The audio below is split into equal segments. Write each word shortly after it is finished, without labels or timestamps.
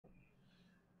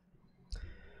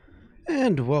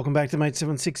And welcome back to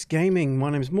Mate76 Gaming. My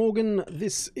name is Morgan.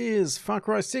 This is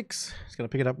FarCry 6. Just going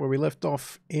to pick it up where we left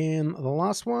off in the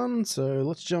last one, so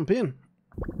let's jump in.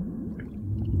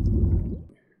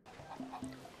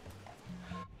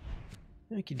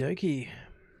 Okie dokie.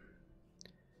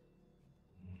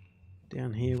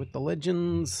 Down here with the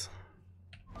legends.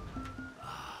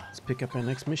 Let's pick up our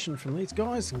next mission from these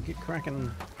guys and get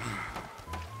cracking.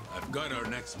 I've got our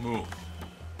next move.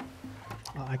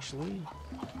 Actually,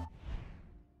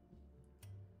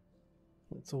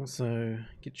 let's also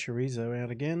get Chorizo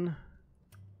out again.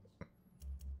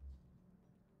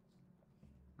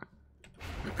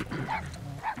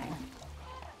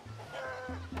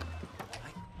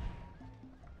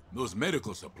 Those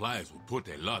medical supplies will put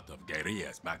a lot of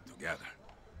guerrillas back together.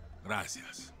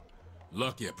 Gracias.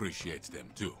 Lucky appreciates them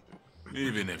too,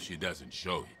 even if she doesn't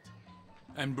show it.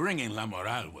 And bringing La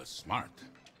Morale was smart.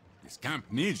 This camp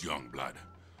needs young blood.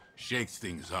 Shakes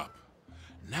things up.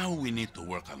 Now we need to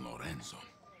work on Lorenzo.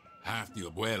 Half the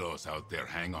abuelos out there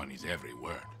hang on his every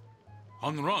word.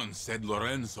 Honron said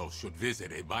Lorenzo should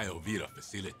visit a Biovita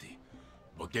facility.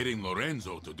 But getting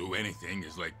Lorenzo to do anything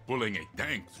is like pulling a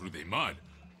tank through the mud,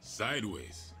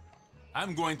 sideways.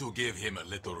 I'm going to give him a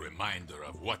little reminder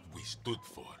of what we stood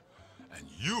for. And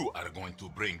you are going to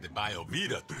bring the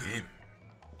Biovita to him.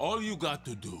 All you got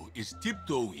to do is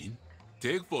tiptoe in,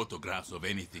 take photographs of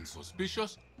anything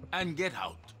suspicious, and get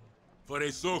out. For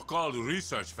a so-called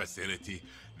research facility,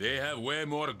 they have way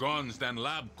more guns than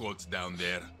lab coats down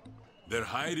there. They're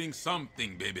hiding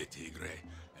something, baby Tigre,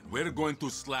 and we're going to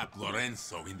slap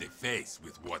Lorenzo in the face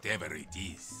with whatever it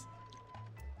is.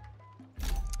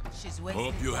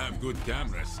 Hope you have good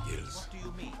camera skills.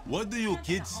 What do you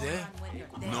kids say?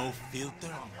 No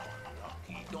filter?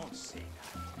 Don't say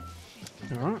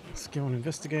that. Alright, let's go and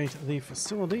investigate the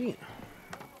facility.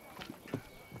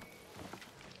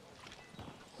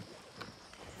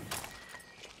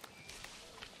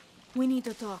 We need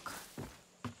to talk.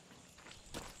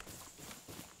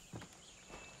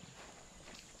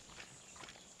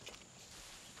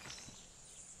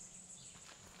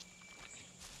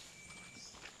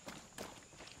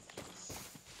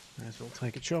 May as well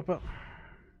take a chopper.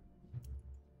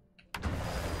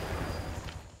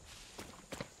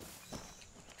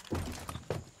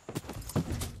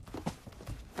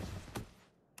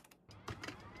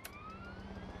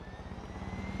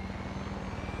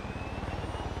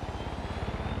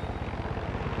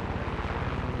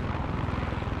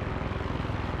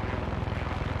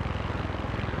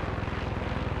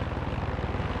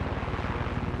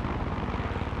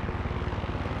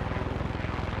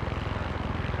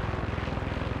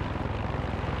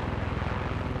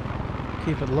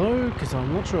 Keep it low, because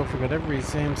I'm not sure if we've got every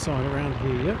SAM site around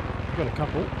here yet. We've got a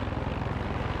couple.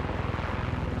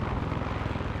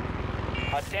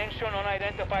 Attention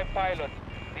unidentified pilot.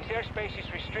 This airspace is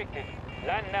restricted.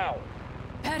 Land now.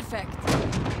 Perfect.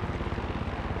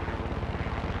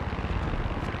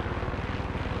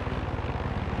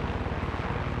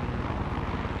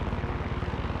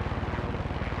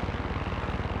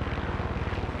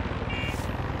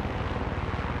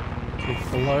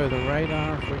 Keep below the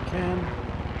radar if we can.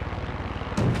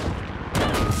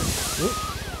 Oop.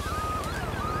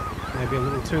 Maybe a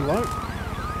little too low.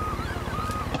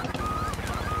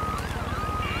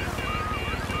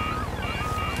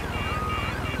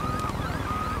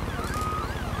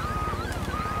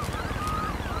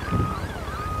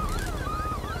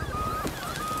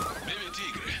 Baby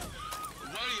Tigre,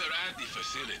 while you're at the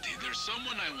facility, there's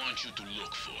someone I want you to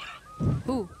look for.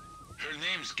 Who? Her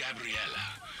name's Gabriela.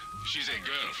 She's a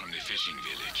girl from the fishing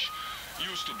village.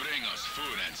 Used to bring us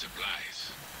food and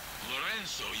supplies.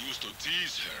 Lorenzo used to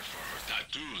tease her for her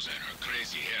tattoos and her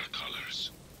crazy hair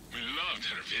colors. We loved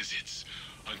her visits.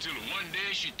 Until one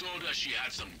day she told us she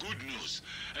had some good news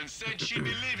and said she'd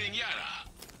be leaving Yara.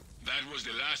 That was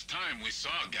the last time we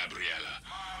saw Gabriela.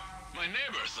 My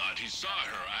neighbor thought he saw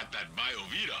her at that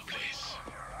Biovita place.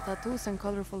 Tattoos and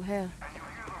colorful hair.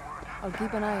 I'll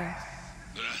keep an eye out.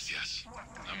 Gracias.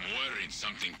 I'm worried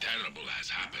something terrible has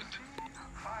happened.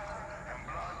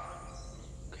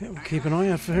 Okay, we'll keep an eye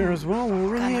out for her as well while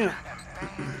we're in here.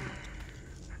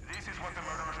 This is what the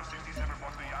murderers of 67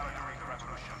 brought to Yara during the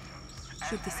revolution.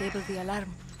 Should disable the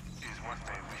alarm. Is what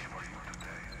they wish for you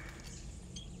today.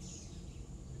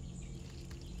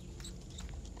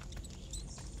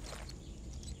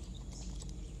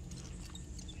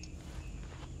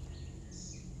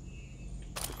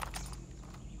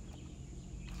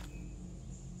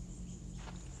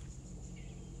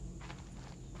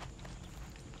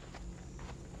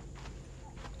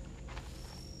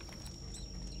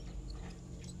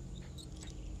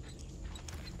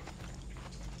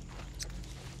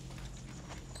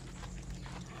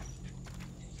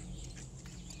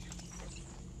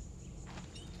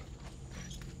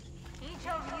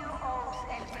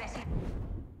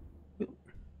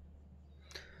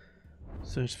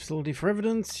 Search facility for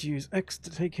evidence. Use X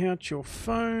to take out your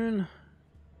phone.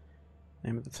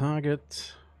 Name of the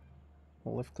target.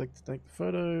 Or left click to take the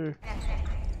photo.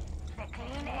 The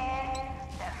clean air,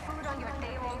 the food on your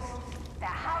tables, the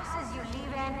houses you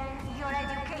live in, your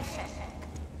education.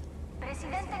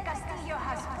 Presidente Castillo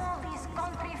has pulled this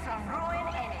country from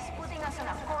ruin and is putting us on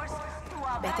a course to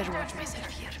a Better watch myself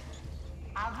here.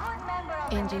 A good member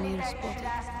of Engineer the military spotted. should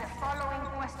ask the following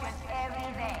question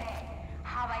every day.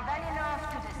 Have I done enough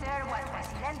to deserve what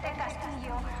Presidente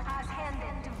Castillo has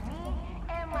handed to me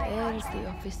and my There's country? the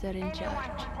officer in Anyone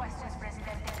charge. who questions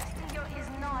Presidente Castillo is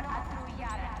not a true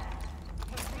Yara.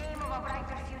 His dream of a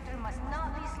brighter future must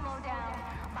not be slowed down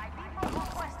by people who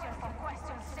question for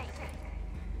question's sake.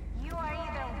 You are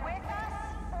either with us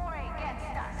or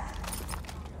against us.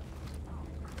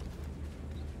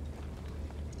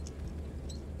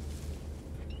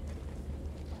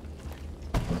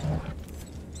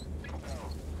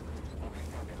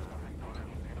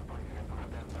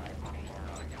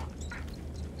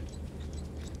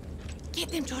 Get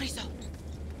them, chorizo.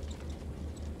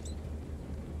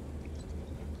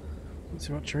 Let's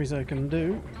see what Chorizo can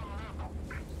do.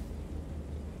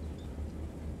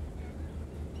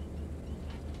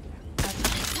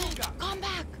 Come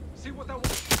back. See what that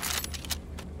was?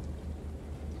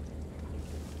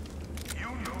 You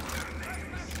know their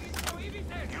names.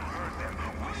 You heard them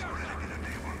whispering at the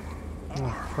table.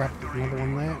 Oh crap, another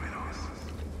one there.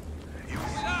 You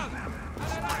see them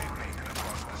spray painted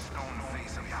across the stone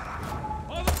face of Yara.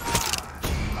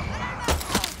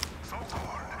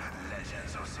 So-called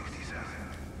legends of 67.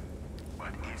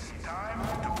 But it's time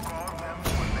to call them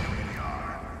what they really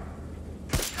are.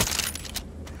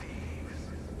 Thieves.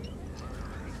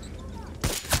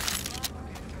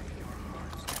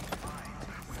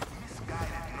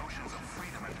 Misguided notions of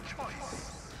freedom and choice.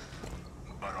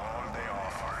 But all they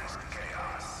offer is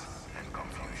chaos and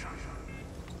confusion.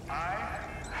 I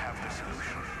have the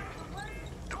solution.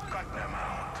 To cut them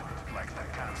out like the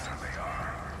cancer they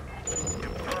are. To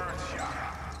purge Yara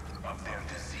of their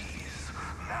disease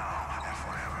now and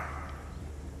forever.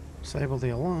 Disable the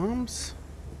alarms.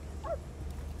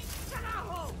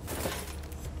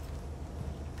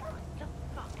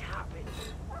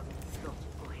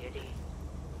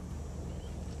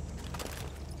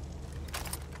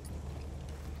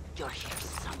 You're here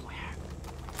somewhere.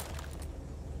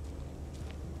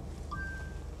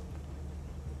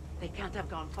 They can't have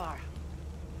gone far.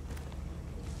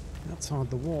 Outside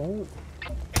the wall.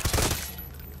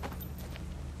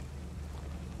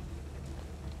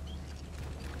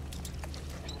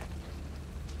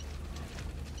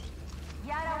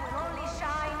 Yara will only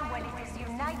shine when it is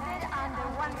united under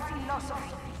one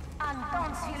philosophy,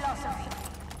 Anton's philosophy.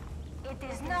 It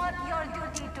is not your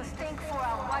duty to think for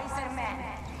a wiser man.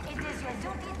 It is your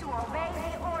duty to obey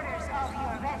the orders of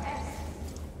your betters.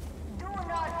 Do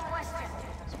not question.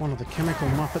 It's one of the chemical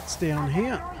muppets down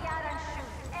here. True Yara shoot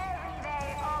every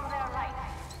day of their life.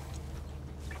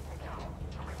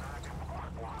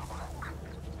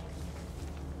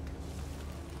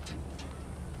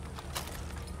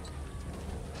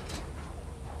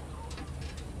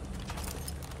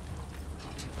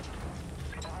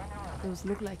 Those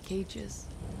look like cages.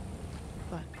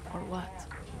 But for what?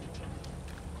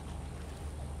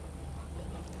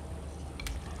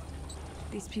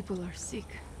 These people are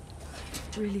sick.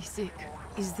 Really sick.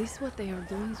 Is this what they are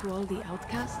doing to all the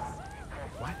outcasts?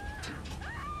 What?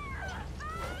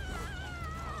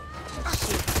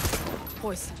 Shit.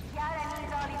 Poison. Yara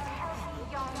needs all its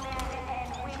healthy young men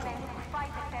and women to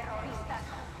fight the terroristas.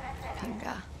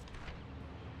 Venga.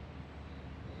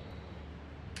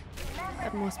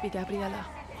 That must be Gabriela.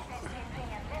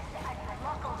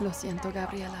 Lo siento,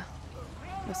 Gabriela.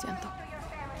 Lo siento.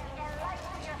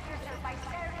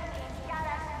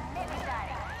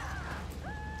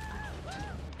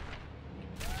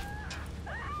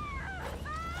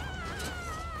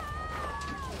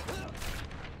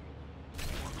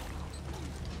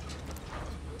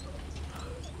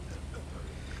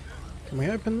 Can we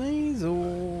open these,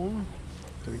 or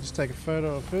do we just take a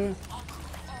photo of her?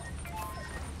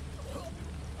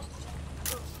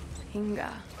 Hinga.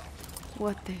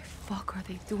 What the fuck are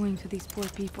they doing to these poor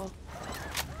people?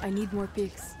 I need more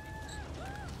pigs.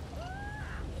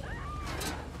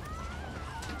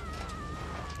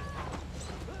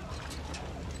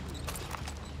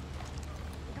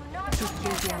 Just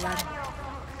kill the alarm.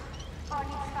 On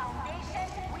its foundation,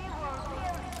 we will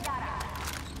build Yara.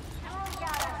 True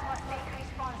Yaras must take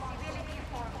responsibility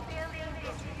for building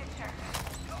this future.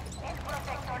 El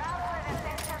Protectorado de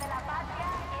Defensa de la Patria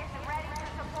is ready to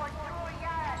support true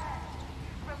Yaras.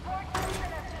 Report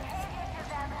incident behavior to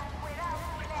them without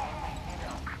delay.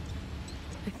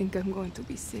 think I'm going to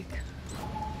be sick.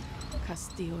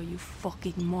 Castillo, you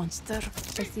fucking monster.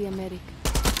 I see a medic.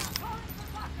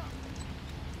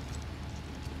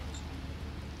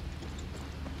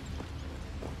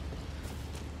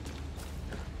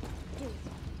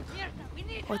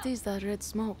 What is that red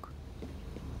smoke?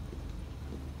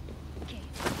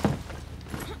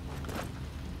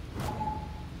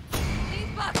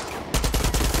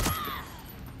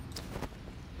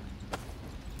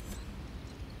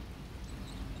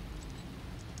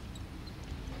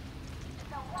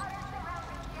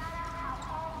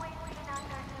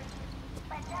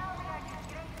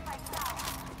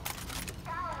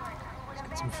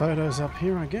 Some photos up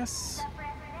here, I guess.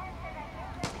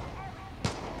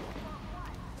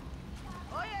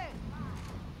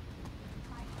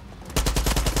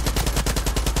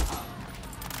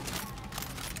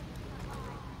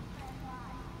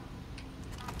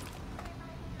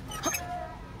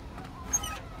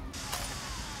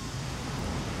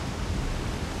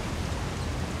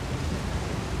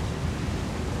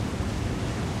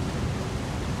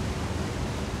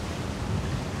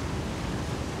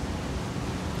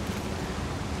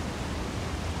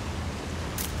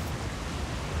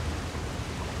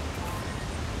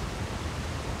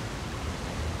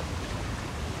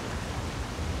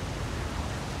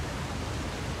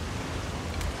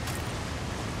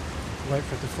 Wait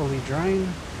for it to fully drain.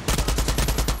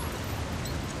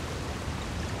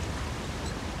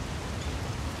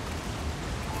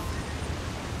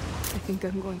 I think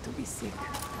I'm going to be sick.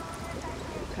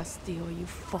 Castillo, you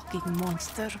fucking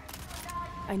monster.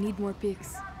 I need more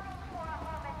pigs.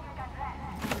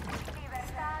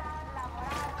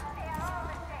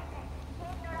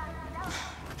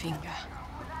 Pinga.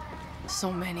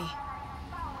 So many.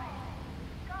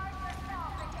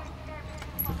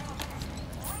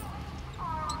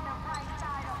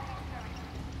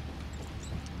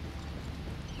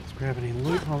 Let's grab any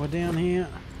loot while we're down here.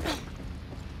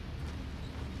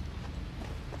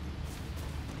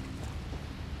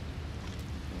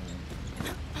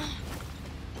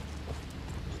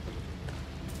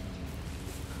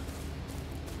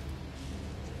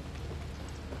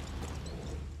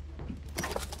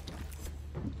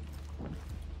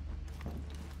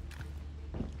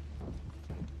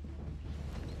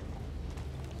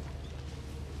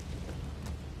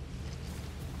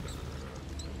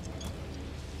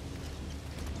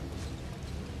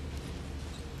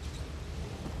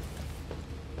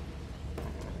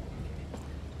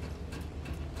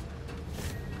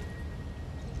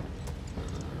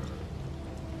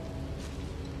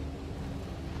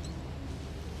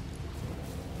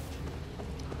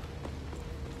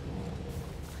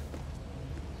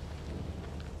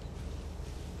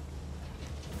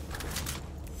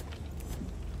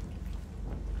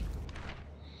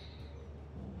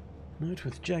 Note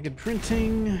with jagged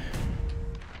printing.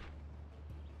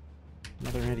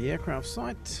 Another anti-aircraft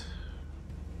site.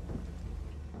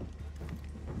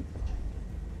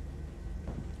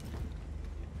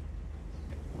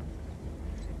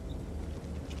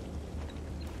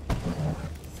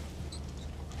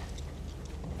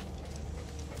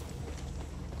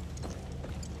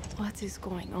 What is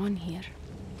going on here?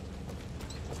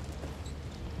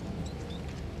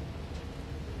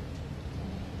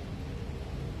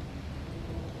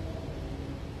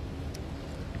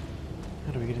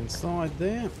 How do we get inside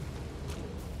there?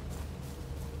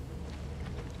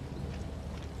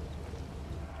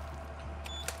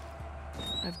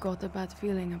 I've got a bad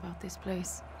feeling about this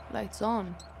place. Lights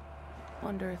on.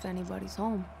 Wonder if anybody's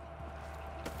home.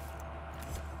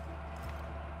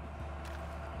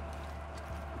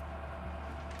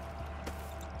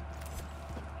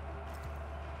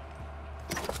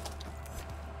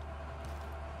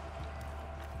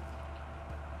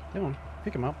 Come on,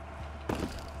 pick him up.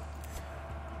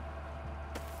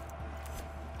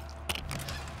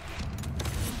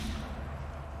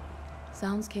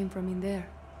 Sounds came from in there.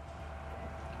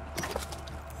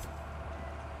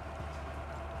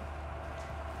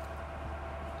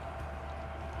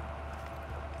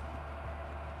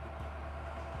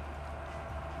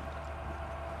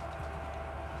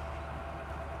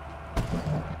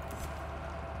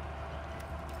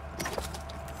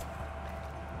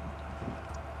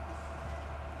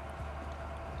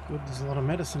 Good, there's a lot of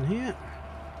medicine here.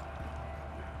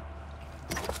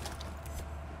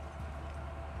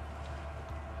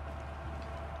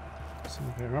 Some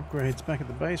of our upgrades back at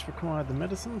the base required the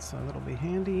medicine, so that'll be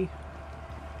handy.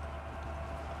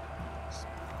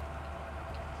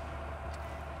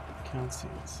 Can't see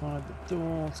inside the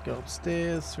door. Let's go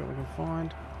upstairs, see what we can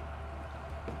find.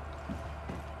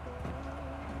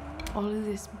 All of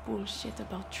this bullshit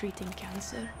about treating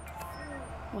cancer.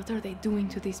 What are they doing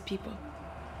to these people?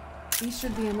 These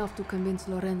should be enough to convince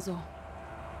Lorenzo.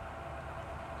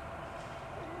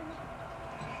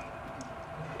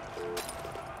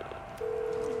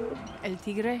 El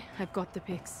Tigre, I've got the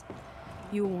pics.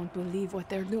 You won't believe what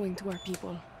they're doing to our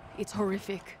people. It's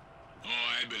horrific. Oh,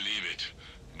 I believe it.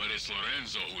 But it's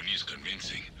Lorenzo who needs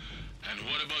convincing. And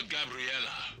what about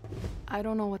Gabriela? I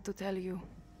don't know what to tell you.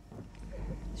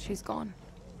 She's gone.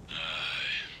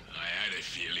 I had a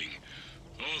feeling.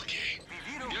 Okay,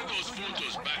 get those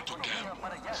photos back to camp.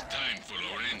 It's time for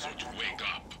Lorenzo to wake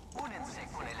up.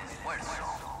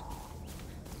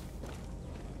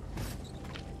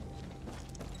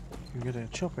 We've got a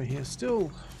chopper here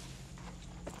still.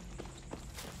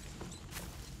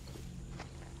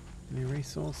 Any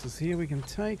resources here we can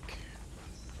take?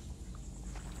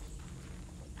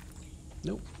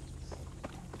 Nope.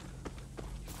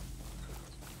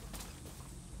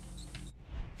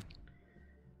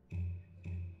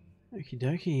 Okie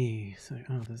dokie. So,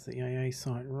 oh, there's the AA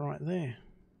site right there.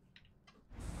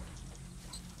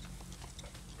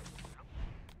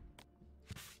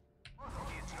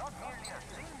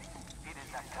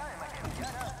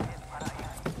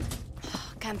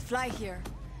 Can't fly here.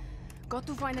 Got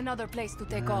to find another place to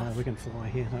take off. We can fly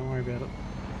here, don't worry about it.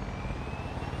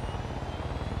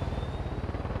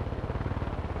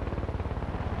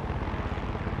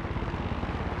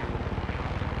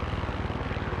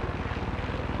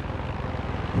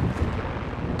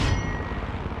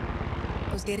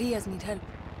 Those guerrillas need help.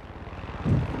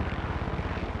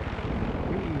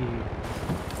 Whee.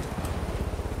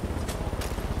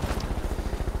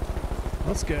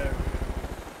 Let's go.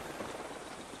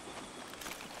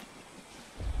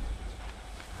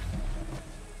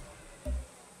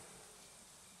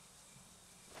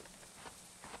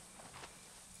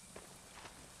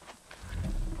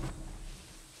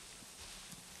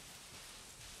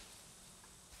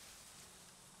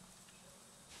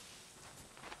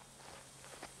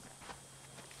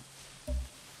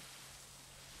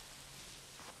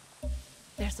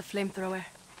 There's a flamethrower.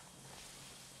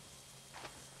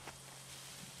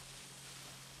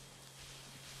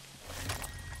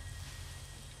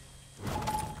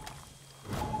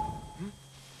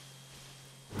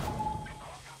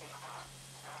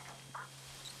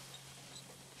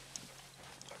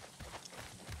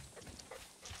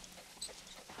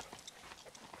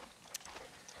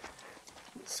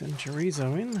 Send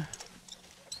chorizo in.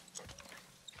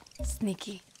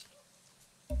 Sneaky.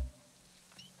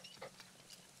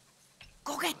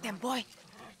 Go get them, boy.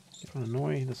 Don't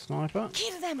annoy the sniper.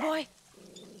 Kill them, boy.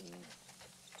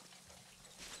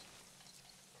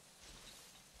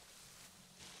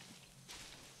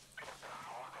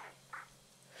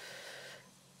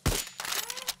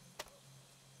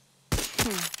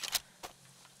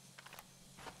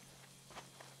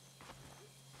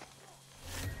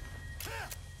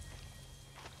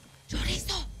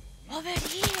 Chorizo, over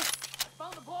here.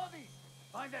 Found the body!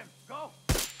 Find them! Go!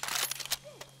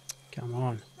 Come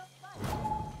on.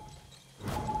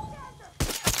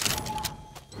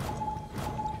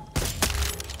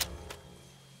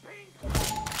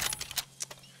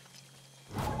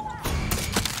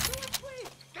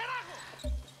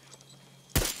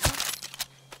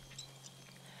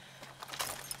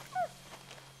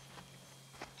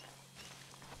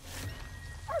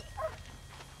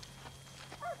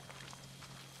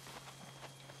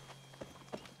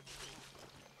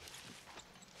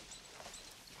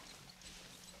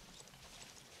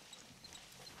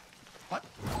 What?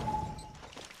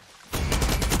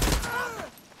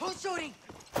 Who's shooting?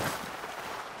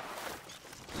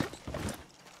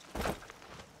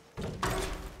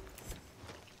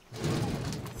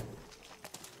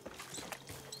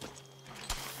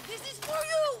 This is for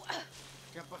you.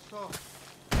 ¿Qué pasó?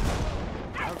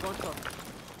 Algo otro.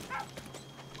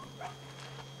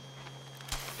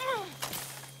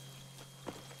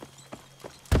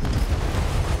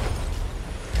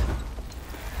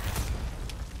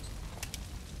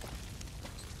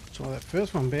 So that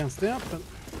first one bounced out, but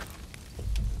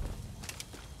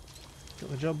got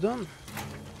the job done.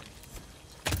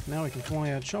 Now we can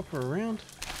fly our chopper around.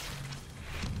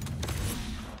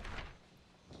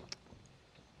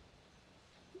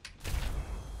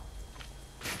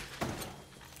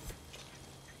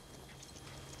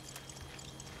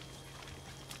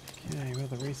 Okay, what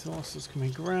other resources can we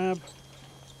grab?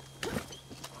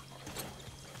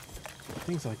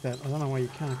 Things like that. I don't know why you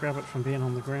can't grab it from being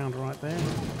on the ground right there.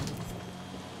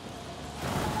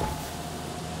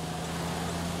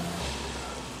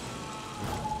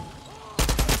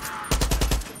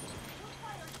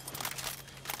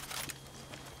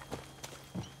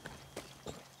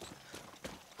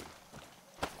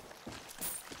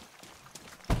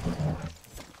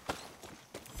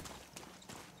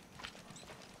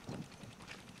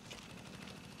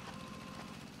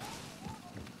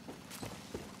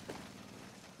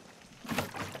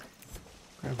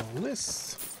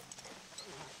 this.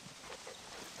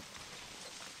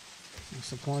 A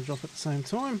supply drop at the same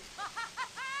time.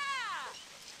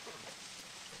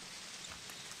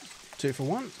 2 for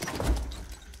 1.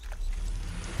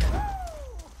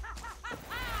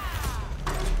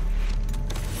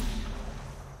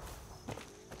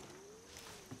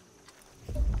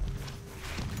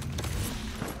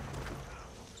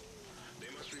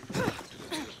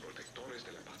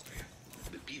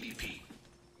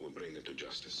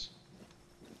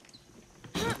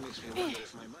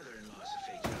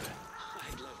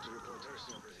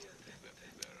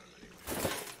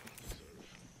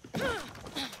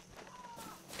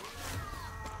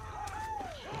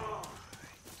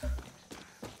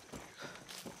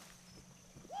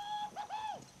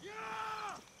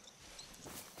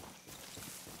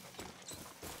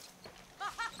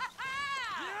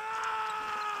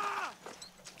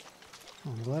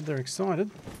 I'm glad they're excited.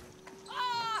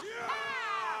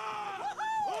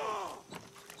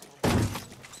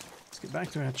 Let's get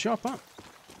back to our chopper.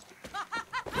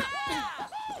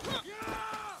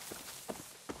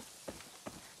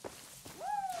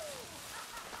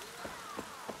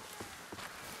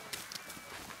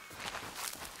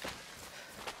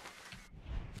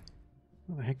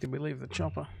 Where the heck did we leave the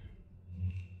chopper?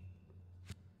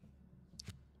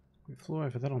 We flew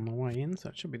over that on the way in, so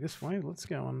it should be this way. Let's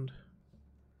go and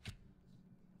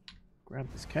grab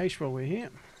this cache while we're here.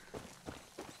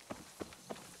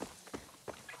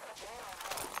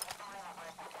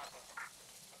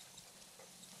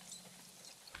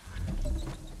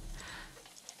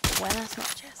 Buenas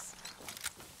noches.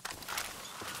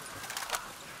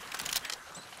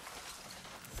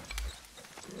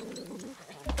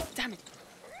 Damn it.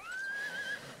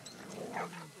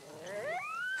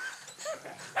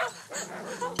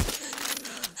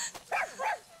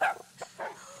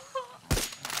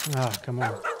 Ah, come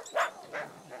on.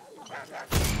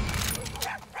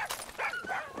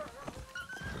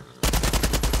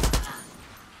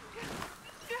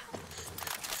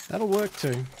 That'll work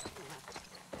too.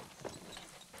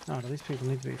 Oh, do these people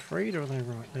need to be freed or are they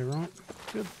right? They're right.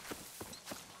 Good.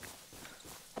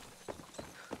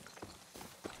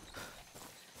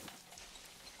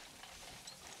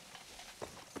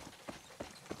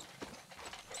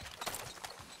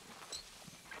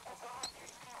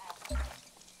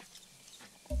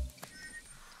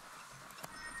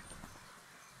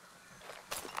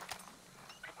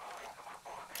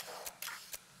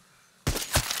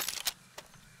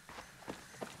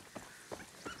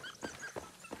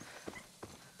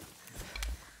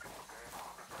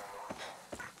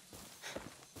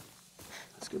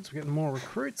 Good, so we're getting more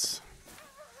recruits.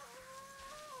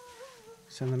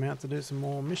 Send them out to do some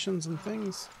more missions and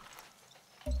things.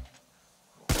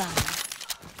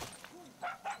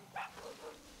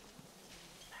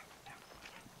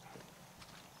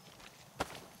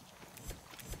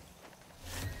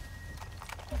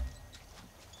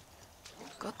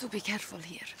 Got to be careful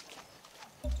here.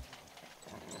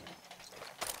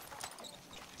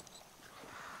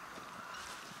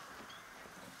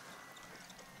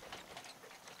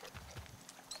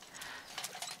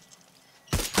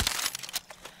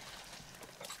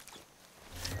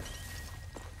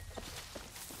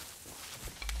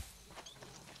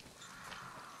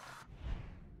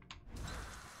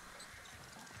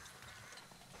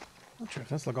 Not sure if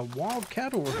that's like a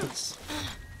wildcat or if it's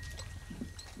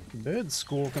birds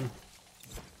squawking.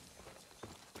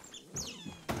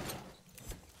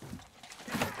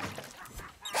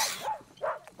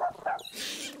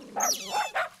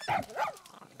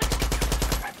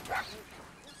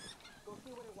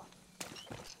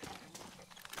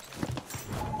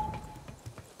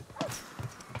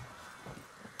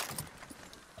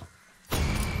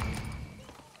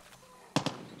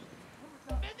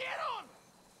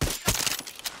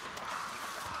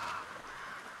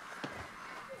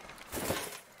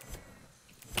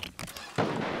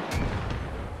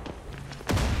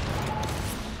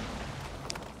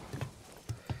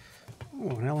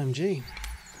 Oh, an LMG.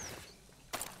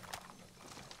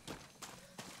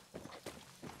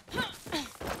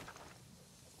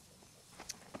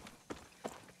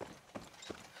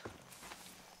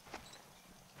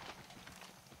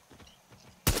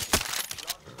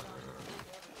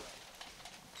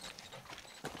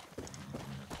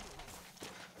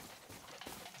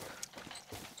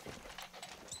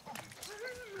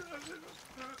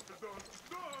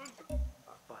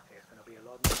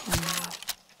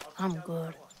 I'm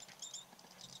good.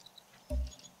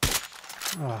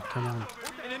 Oh, come on.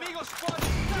 Enemigo squad,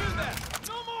 kill them!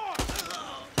 No more!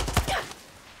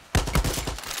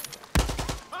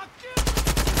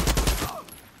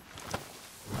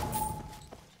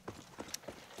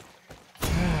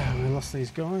 lost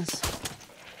these guys.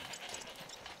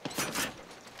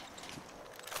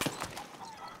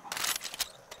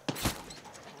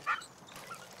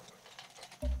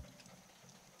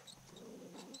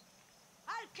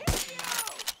 I'll kill you!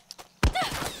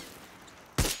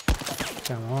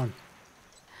 Come on.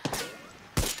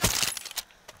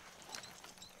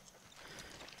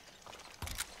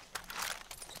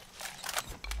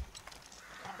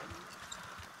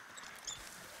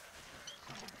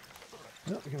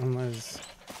 Oh, we got one of those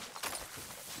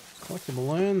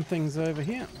collectible urn things over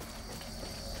here.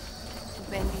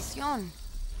 Bendición.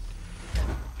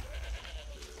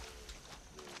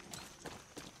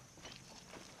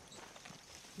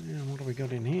 Yeah, what do we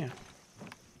got in here?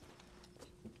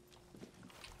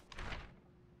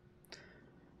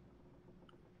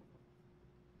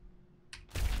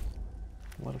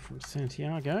 Letter from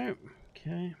Santiago.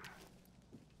 Okay.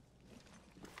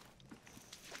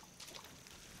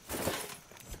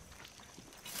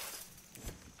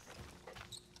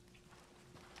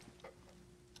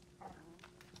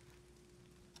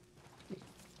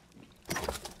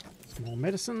 Some more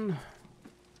medicine.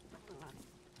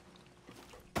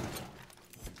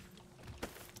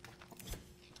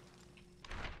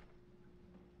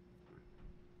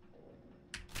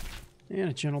 And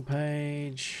a journal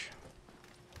page.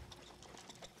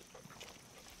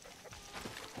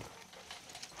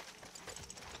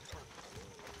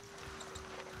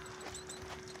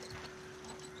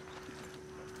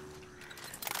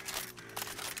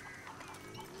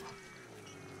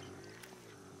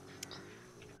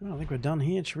 Well, I think we're done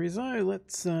here, Chorizo.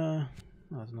 Let's, oh,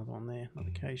 there's another one there, another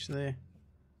cache there.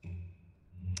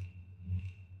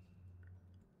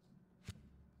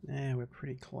 Yeah, we're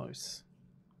pretty close.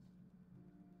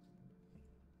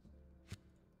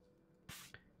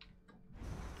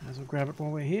 Might as well grab it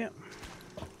while we're here.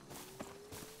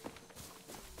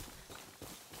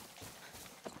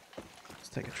 Let's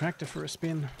take a tractor for a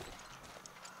spin.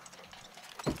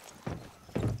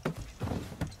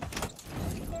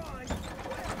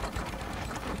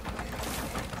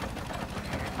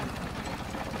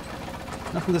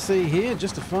 Nothing to see here,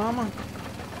 just a farmer.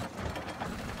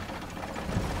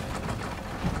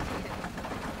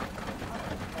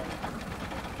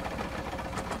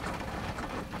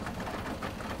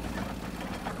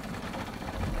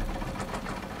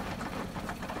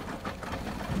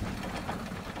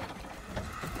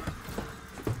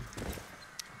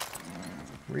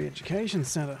 Re-education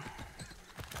center.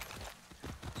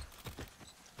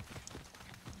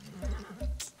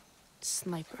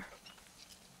 Sniper.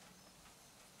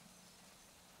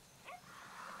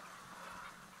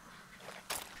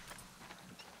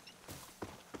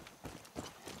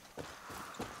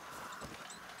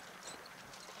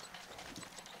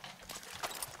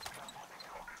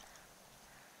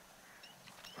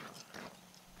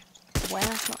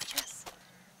 Buenas noches.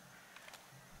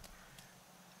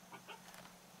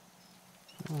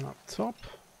 One up top.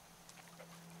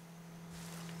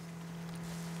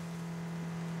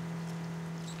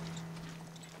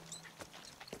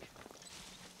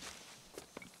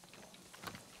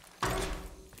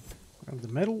 Grab the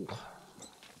metal.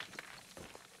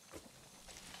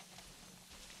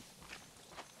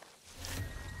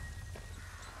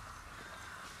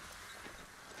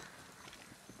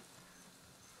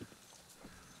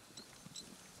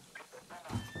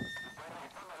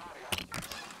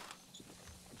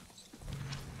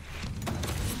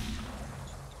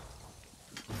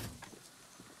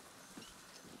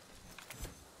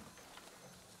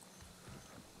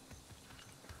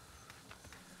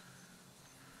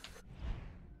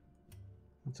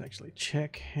 Let's actually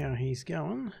check how he's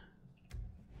going.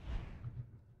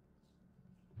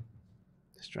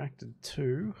 Distracted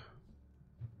 2.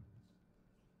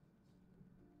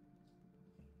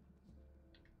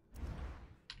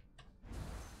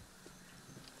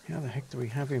 How the heck do we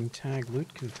have him tag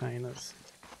loot containers?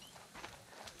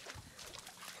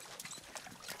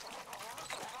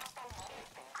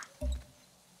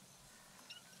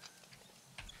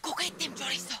 Go get him,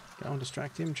 Chorizo! Go and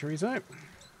distract him, Chorizo.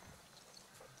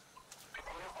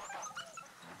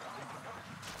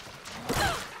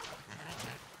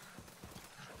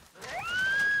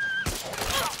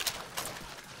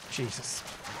 Jesus.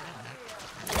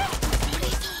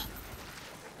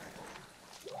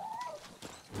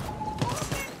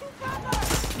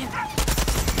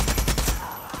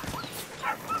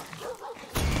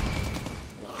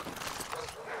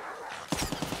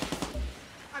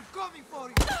 I'm coming for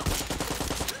you!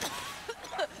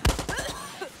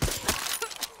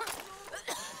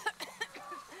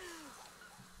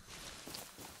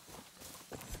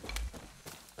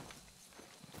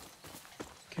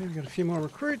 Okay, we've got a few more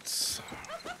recruits.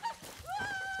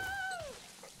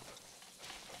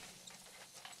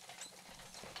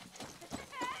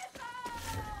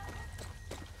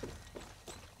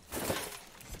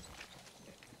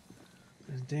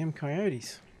 damn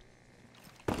coyotes.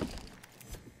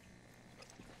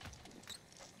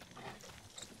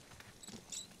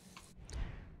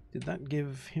 Did that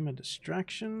give him a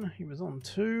distraction? He was on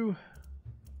 2.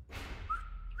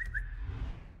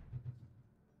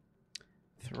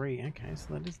 3. Okay,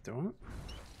 so that is doing it.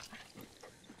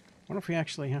 What if we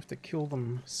actually have to kill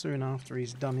them soon after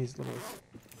he's done his little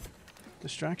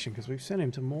distraction? Because we've sent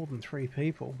him to more than 3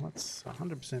 people. That's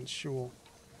 100% sure.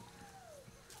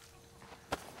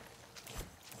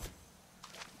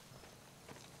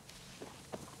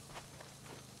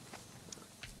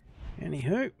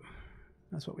 Anywho,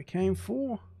 that's what we came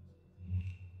for.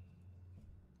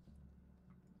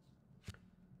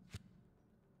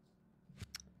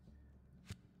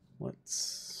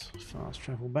 Let's fast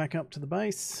travel back up to the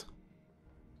base.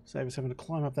 Save us having to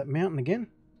climb up that mountain again.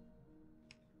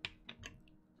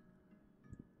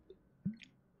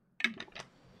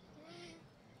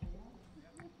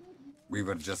 We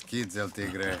were just kids, El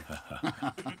Tigre.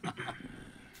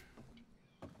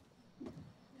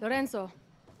 Lorenzo,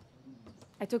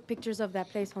 I took pictures of that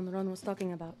place Honron was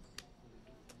talking about.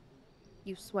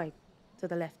 You swipe to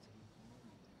the left.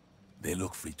 They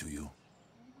look free to you.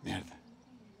 Mierda.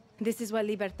 This is what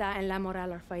Libertad and La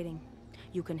Moral are fighting.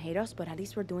 You can hate us, but at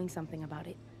least we're doing something about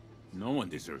it. No one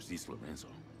deserves this, Lorenzo.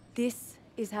 This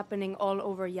is happening all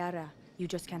over Yara. You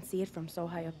just can't see it from so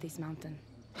high up this mountain.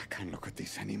 I can't look at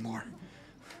this anymore.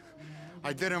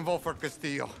 I didn't vote for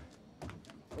Castillo.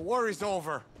 The war is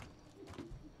over.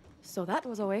 So that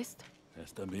was a waste.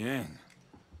 Está bien.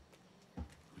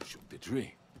 You shook the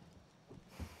tree.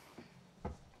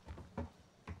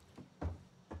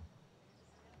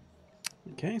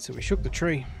 Okay, so we shook the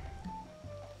tree.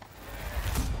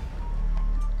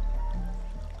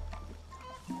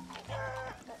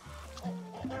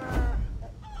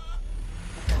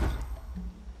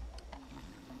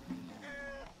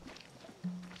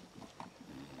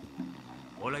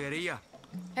 Hola, guerrilla.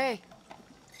 Hey.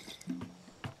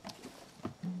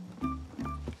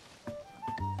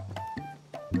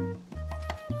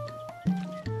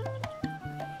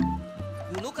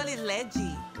 You look a little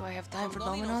edgy. Do I have time for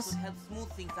Domino's dominoes? would help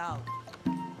smooth things out.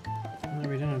 No,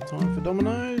 we don't have time for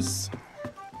dominoes.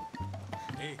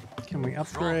 Hey, Can we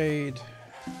upgrade?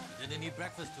 you didn't eat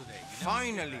breakfast today.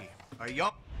 Finally, a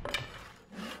young.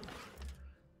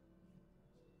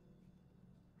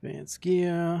 Advanced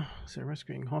gear. So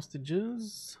rescuing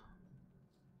hostages.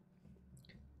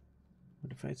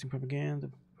 Motivating propaganda.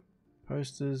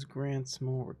 Posters grants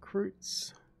more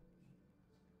recruits.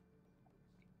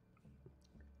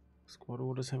 Squad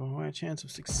orders have a higher chance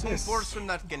of success. Person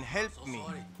that can help me.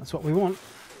 That's what we want.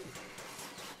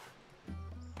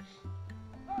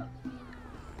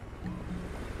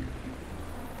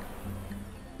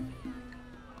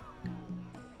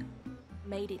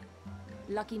 Made it.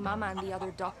 Lucky Mama and the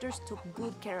other doctors took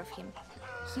good care of him.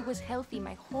 He was healthy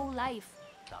my whole life.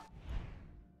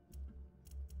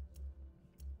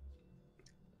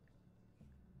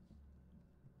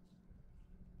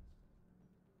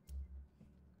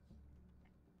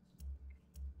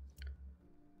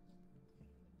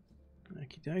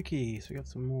 Okie dokie, so we got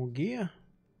some more gear.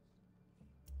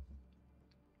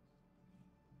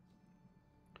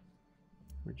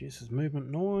 Reduces movement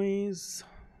noise.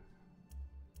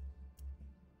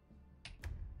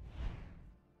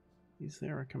 Is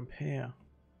there a compare?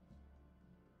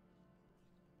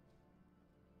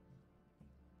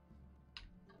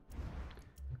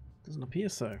 Doesn't appear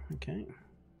so. Okay.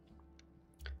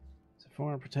 So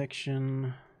fire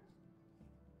protection.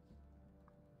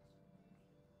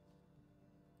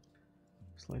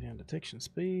 Slow down detection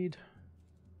speed.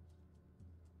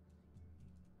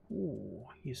 Ooh,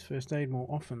 use first aid more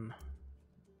often.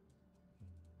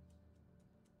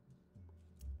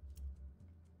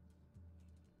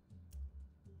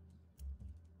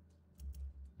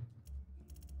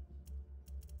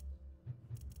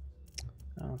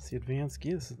 Oh, it's the advanced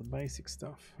gear. This is the basic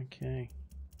stuff. Okay.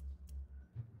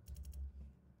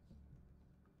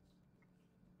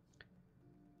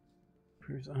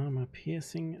 Improves armor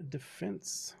piercing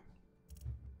defense.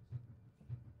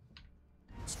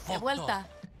 De vuelta.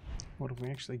 What have we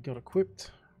actually got equipped?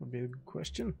 Would be a good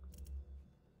question.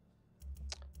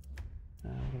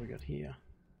 What have we got here?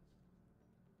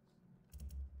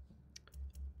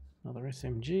 Another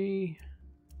SMG.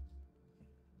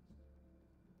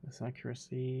 Less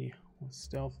accuracy, less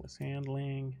stealth, less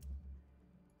handling.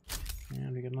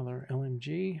 And we got another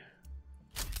LMG.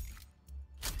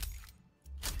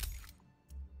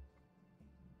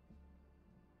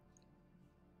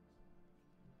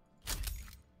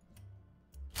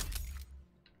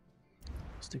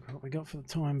 Stick with what we got for the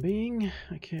time being.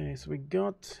 Okay, so we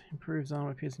got improves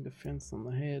armor piercing defense on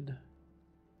the head.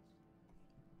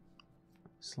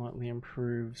 Slightly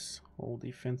improves all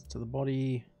defense to the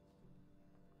body.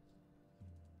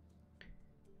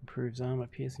 Improves armor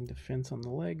piercing defense on the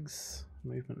legs.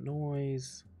 Movement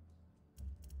noise.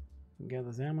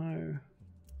 Gathers ammo.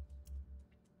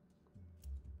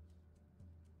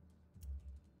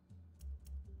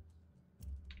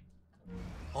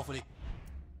 Hopefully.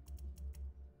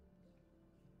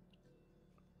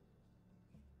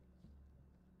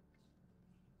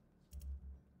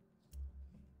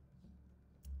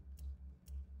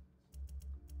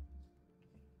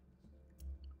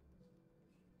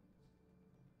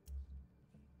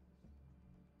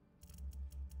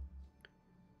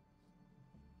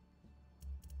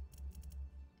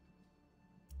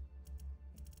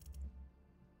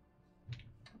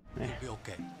 It'll be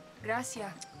okay.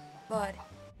 Gracias, bud.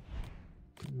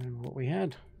 Remember what we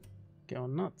had.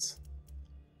 Going nuts.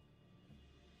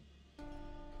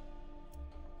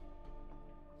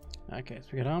 Okay, so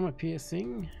we got armor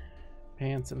piercing,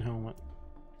 pants and helmet.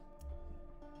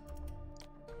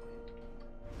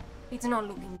 It's not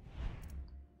looking.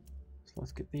 So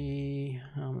let's get the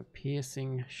armor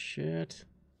piercing shirt.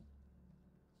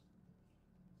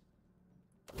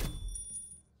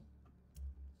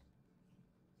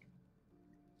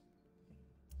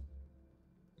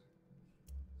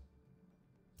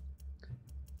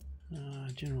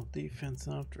 General defense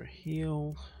after a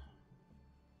heal.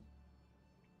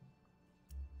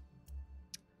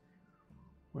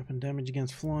 Weapon damage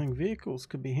against flying vehicles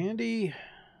could be handy.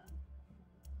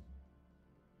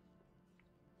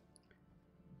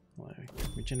 Although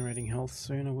regenerating health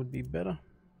sooner would be better.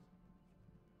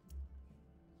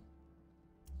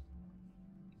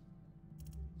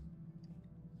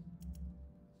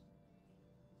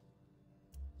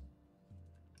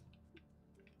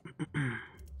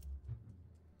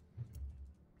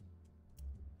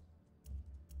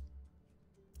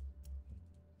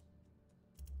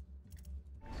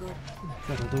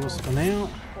 That'll do us for now.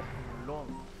 Oh,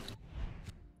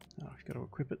 we've got to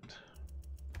equip it.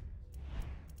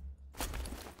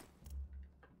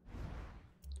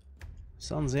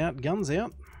 Sun's out, guns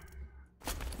out.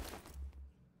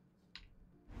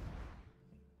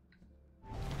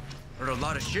 Heard a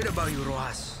lot of shit about you,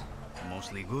 Rojas.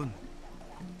 Mostly good.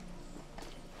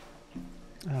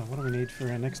 What do we need for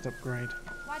our next upgrade?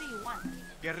 What do you want?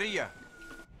 Guerrilla.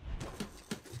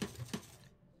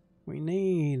 We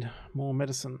need more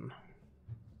medicine.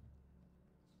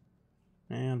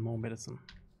 And more medicine.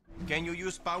 Can you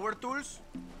use power tools?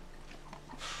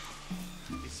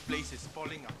 This place is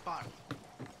falling apart.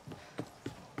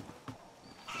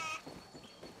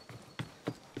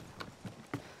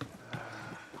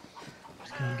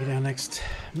 Let's go and get our next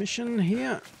mission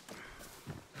here.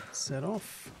 Set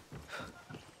off.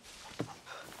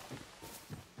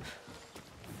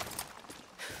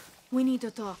 We need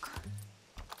to talk.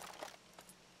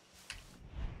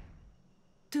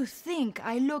 To think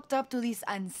I looked up to these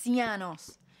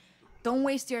ancianos. Don't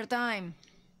waste your time.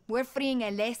 We're freeing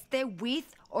El Este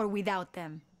with or without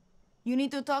them. You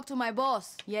need to talk to my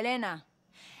boss, Yelena.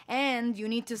 And you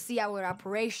need to see our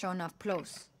operation up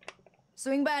close.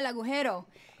 Swing by El Agujero.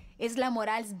 It's La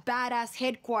Moral's badass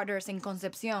headquarters in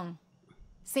Concepcion.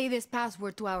 Say this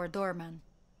password to our doorman.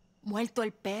 Muerto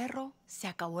el perro, se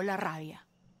acabó la rabia.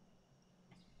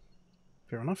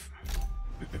 Fair enough.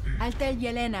 I'll tell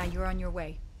Yelena you're on your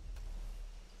way.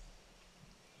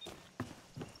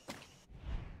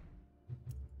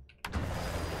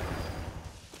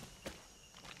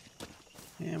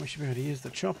 And we should be able to use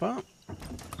the chopper. At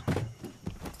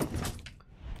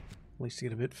least to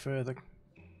get a bit further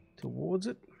towards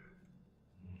it.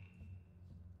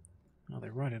 Oh,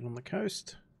 they're right out on the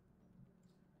coast.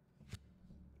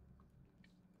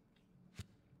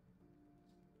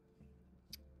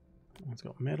 One's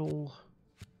got metal.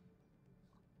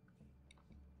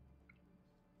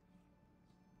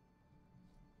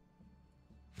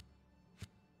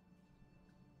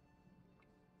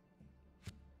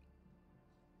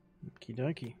 Okie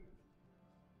dokie.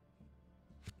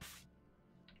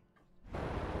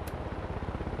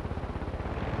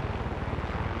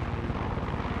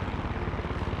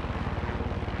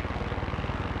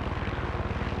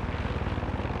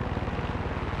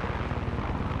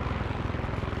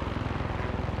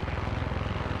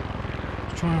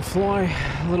 Try and fly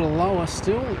a little lower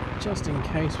still, just in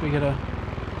case we get a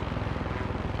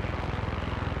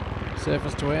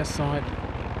surface to air side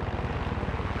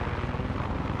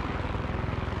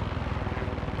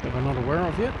that we're not aware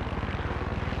of yet,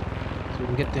 so we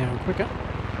can get down quicker.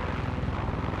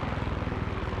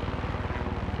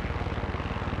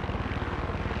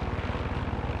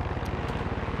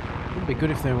 Be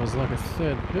good if there was like a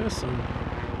third person.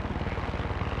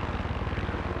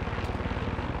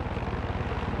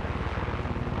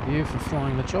 View for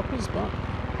flying the choppers, but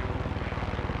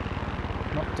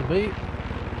not to be.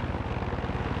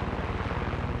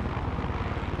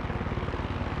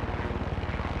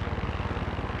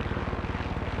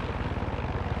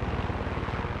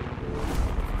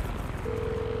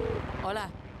 Hola.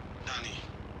 Danny,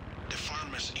 the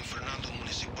farmers in Fernando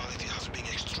municipality have been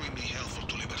extremely helpful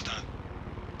to Libertad.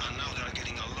 And now they are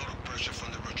getting a lot of pressure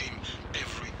from the regime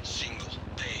every single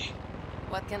day.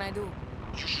 What can I do?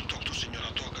 You should talk to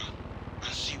Senora Toca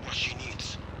and see what she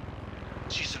needs.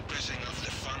 She's the president of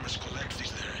the farmers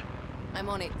collectives there. I'm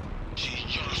on it. She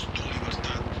just told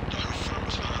Libertad that her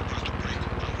farmers are about to break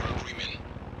our agreement.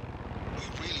 We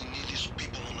really need these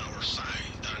people on our side,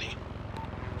 Danny.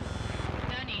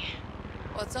 Danny,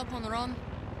 What's up, Honron?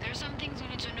 there's some things you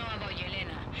need to know about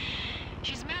Yelena.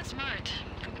 She's mad smart.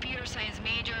 Computer science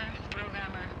major,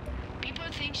 programmer. People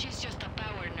think she's just a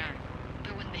power nerd.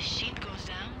 But when the shit goes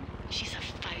down, she's a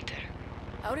fighter.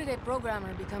 How did a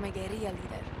programmer become a guerrilla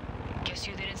leader? Guess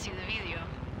you didn't see the video.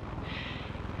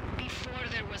 Before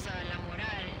there was a La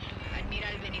Moral,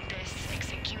 Admiral Benitez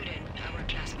executed our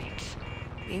classmates.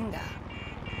 Binga.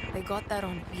 They got that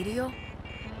on video?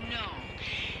 No.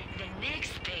 The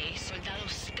next day,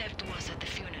 soldados stepped to us at the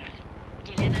funeral.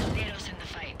 Yelena led us in the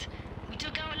fight. We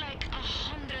took out like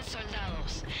 100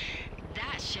 soldados.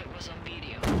 That shit was on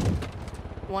video.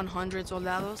 100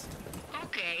 soldados?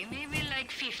 Okay, maybe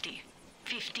like 50.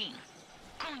 15.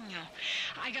 Coño,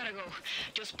 I gotta go.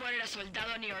 Just spotted a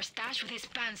soldado near our stash with his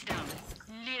pants down.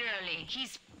 Literally,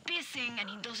 he's pissing and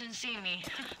he doesn't see me.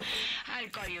 I'll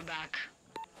call you back.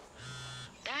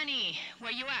 Danny,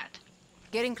 where you at?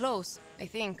 Getting close, I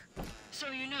think. So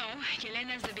you know,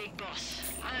 Yelena's the big boss.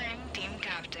 I'm team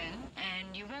captain,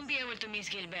 and you won't be able to miss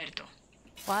Gilberto.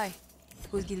 Why?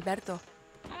 Who's Gilberto?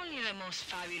 Only the most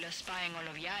fabulous spy in all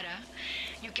of Yara.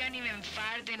 You can't even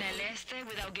fart in El Este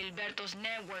without Gilberto's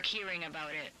network hearing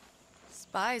about it.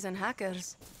 Spies and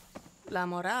hackers. La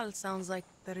Moral sounds like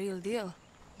the real deal.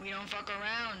 We don't fuck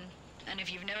around. And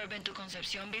if you've never been to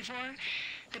Concepcion before,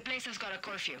 the place has got a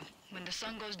curfew. When the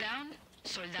sun goes down,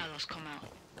 soldados come out.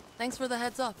 Thanks for the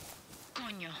heads up.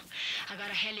 Coño, I got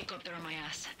a helicopter on my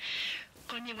ass.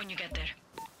 Call me when you get there.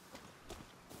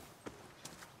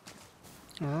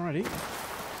 Alrighty.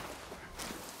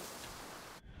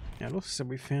 Now it also said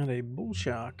we found a bull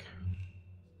shark.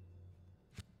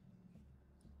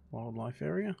 Wildlife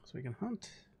area, so we can hunt.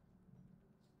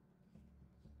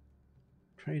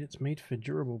 Trade its meat for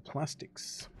durable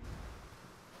plastics.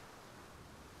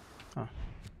 Ah.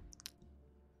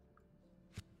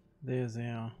 There's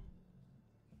our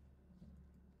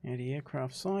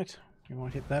anti-aircraft site. We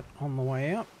might hit that on the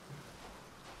way out.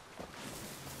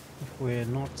 If we're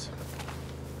not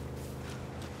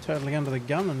totally under the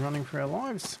gun and running for our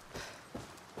lives.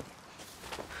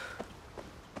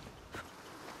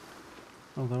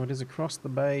 Although it is across the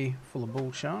bay full of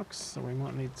bull sharks, so we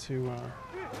might need to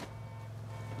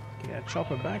get our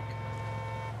chopper back.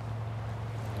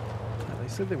 Now, they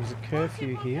said there was a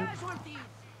curfew here.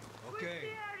 Okay.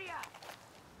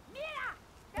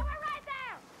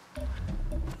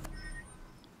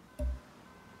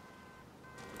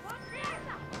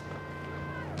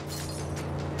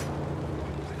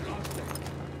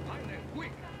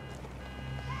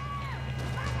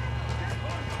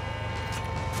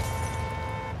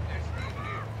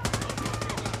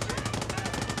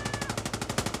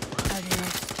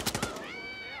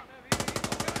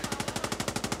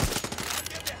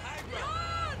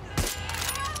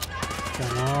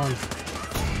 Come on.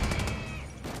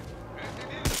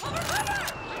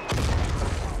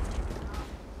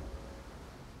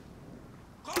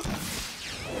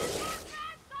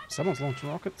 Someone's launching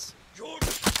rockets.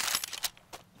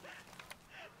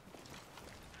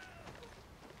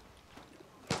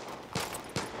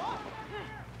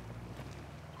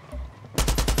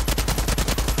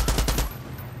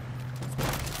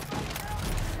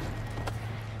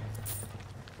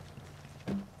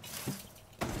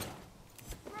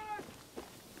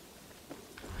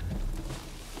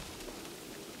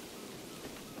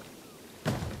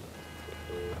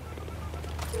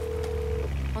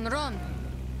 Honron,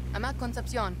 I'm at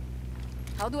Concepcion.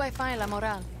 How do I find La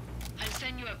Moral? I'll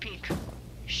send you a pic.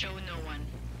 Show no one.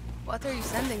 What are you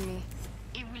sending me?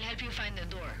 It will help you find the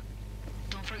door.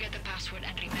 Don't forget the password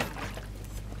and remember,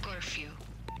 curfew.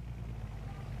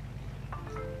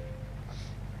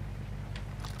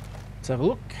 Let's have a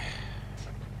look.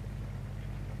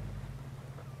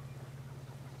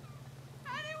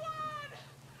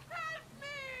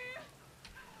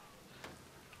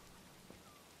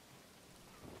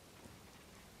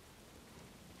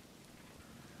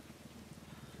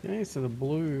 Okay, so the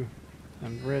blue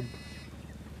and red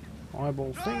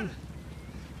eyeball thing.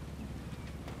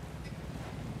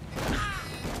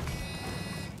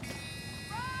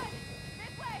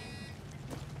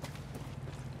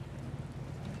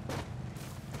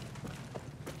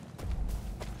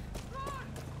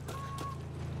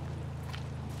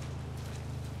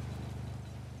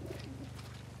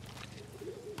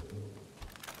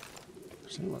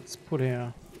 So let's put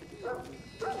our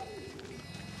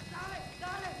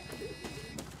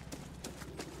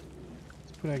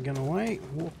gun away,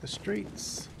 walk the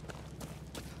streets.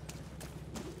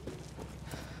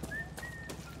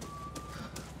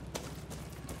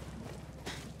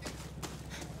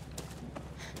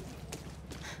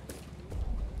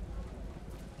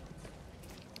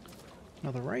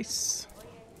 Another race.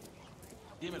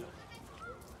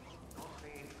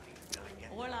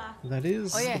 That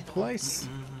is the place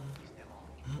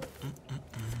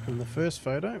from the first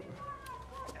photo.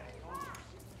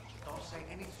 Don't say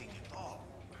anything at all,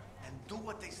 and do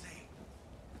what they say.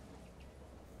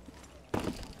 No,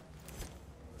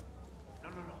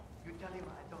 you tell him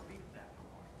I don't leave that.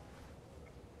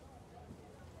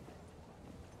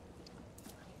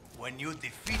 When you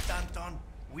defeat Anton,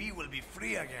 we will be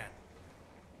free again.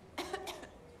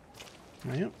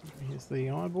 Yep, here's the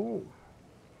eyeball.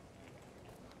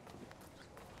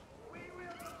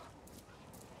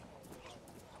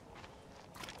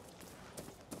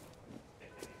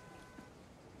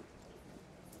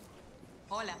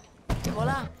 Hola.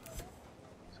 Hola.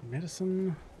 Some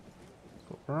medicine. That's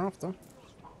what we're after.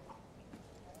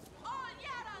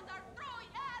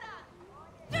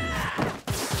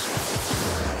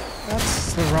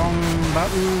 That's the wrong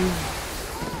button.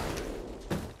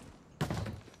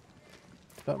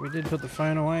 But we did put the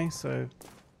phone away, so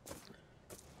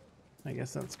I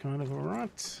guess that's kind of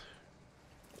alright.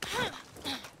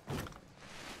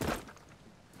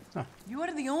 Ah. You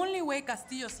are the only way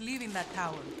Castillo's leaving that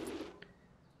tower.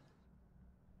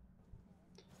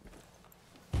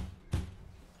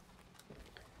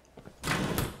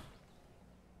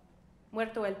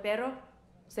 Muerto el perro,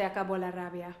 se acabó la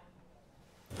rabia.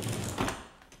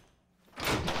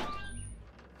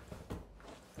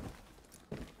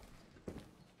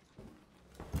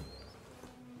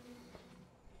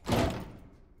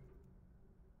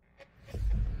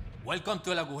 Welcome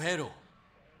to El Agujero.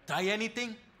 Try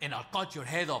anything, and I'll cut your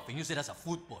head off and use it as a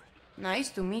football. Nice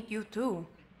to meet you too.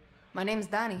 My name's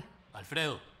Danny.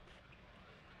 Alfredo.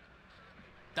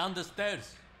 Down the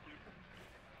stairs.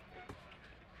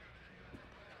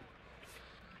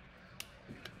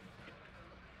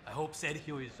 I hope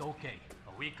Sergio is okay.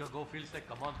 A week ago feels like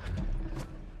a month ago.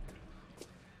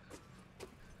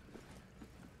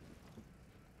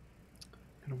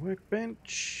 Got a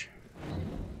workbench.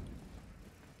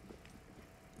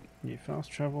 New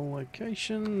fast travel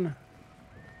location.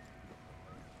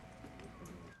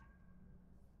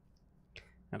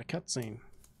 And a cutscene.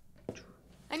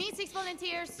 I need 6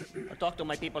 volunteers. I'll talk to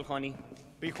my people, honey.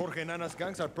 Big Jorge Nana's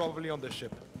gangs are probably on the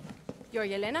ship. You're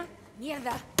Yelena?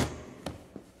 Mierda.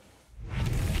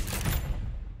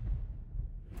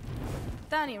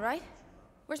 Danny, right?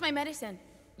 Where's my medicine?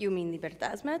 You mean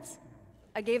Libertad's meds?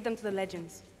 I gave them to the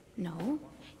Legends. No,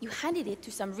 you handed it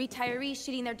to some retirees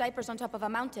shitting their diapers on top of a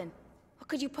mountain. What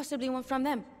could you possibly want from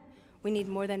them? We need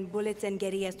more than bullets and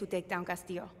guerrillas to take down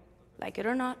Castillo. Like it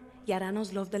or not,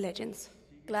 Yaranos love the Legends.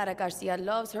 Clara Garcia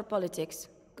loves her politics.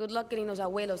 Good luck getting those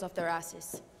abuelos off their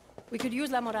asses. We could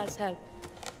use La Moral's help.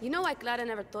 You know why Clara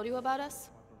never told you about us?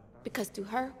 Because to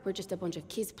her, we're just a bunch of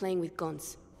kids playing with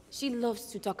guns. She loves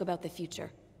to talk about the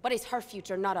future. But it's her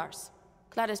future, not ours.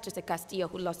 Clara's just a Castillo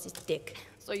who lost his dick.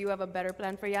 So you have a better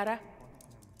plan for Yara?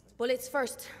 Bullets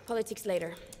first, politics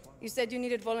later. You said you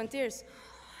needed volunteers.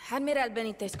 Admiral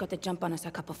Benitez got the jump on us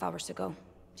a couple of hours ago.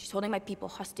 She's holding my people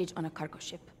hostage on a cargo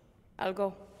ship. I'll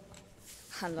go.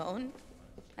 Alone?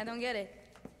 I don't get it.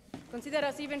 Consider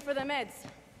us even for the meds.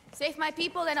 Save my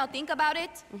people and I'll think about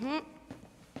it.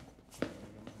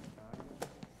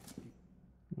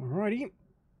 Alrighty.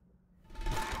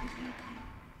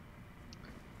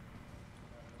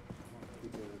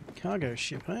 Cargo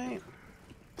ship, eh?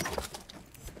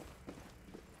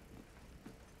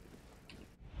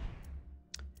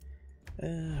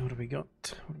 What do we got?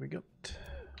 What do we got?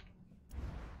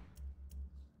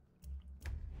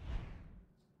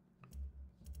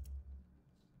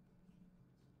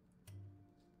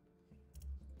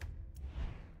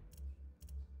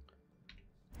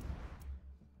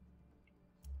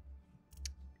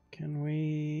 Can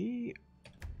we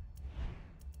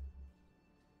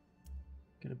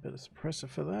get a bit of suppressor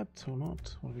for that or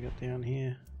not? What have we got down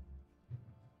here?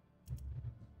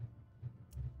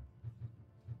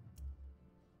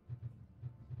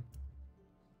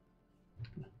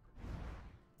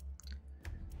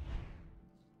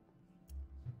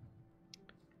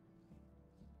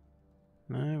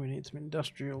 need some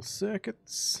industrial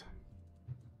circuits.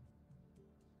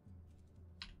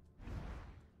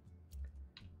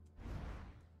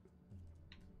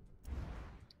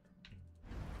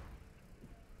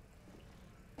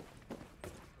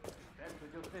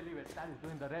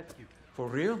 Doing the rescue. For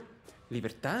real?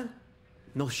 Libertad?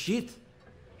 No shit.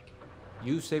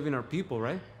 You saving our people,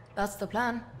 right? That's the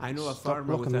plan. I know a Stop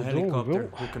farmer with blocking a the door, helicopter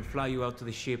Will. who can fly you out to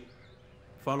the ship.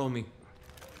 Follow me.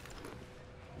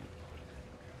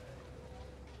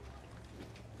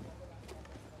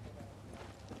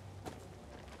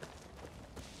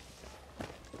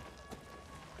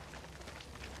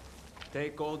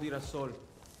 Take all Dirasol.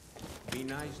 Be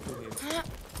nice to him.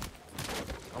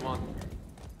 Come on.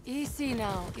 Easy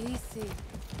now, easy.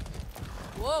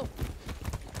 Whoa!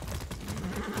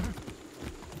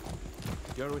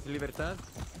 You're with Libertad?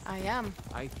 I am.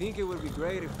 I think it would be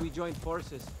great if we joined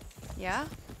forces. Yeah?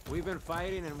 We've been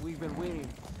fighting and we've been winning.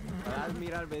 But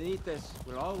Admiral Benitez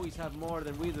will always have more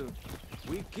than we do.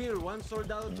 We kill one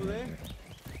soldado today.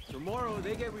 Tomorrow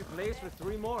they get replaced with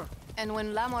 3 more. And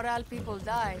when La Moral people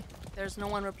die, there's no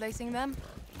one replacing them?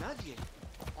 Nadie.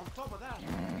 On top of that,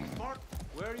 Smart,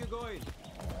 where are you going?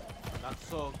 That's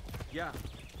so. Yeah.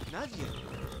 Nadie.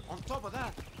 On top of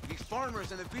that, these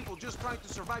farmers and the people just trying to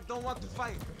survive don't want to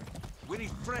fight. We need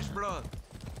fresh blood.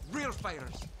 Real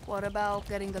fighters. What about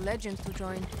getting the legends to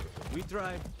join? We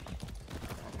tried.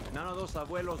 None of those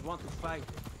abuelos want to fight.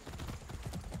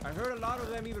 I heard a lot of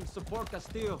them even support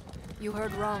Castillo. You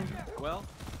heard wrong. Well,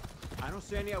 I don't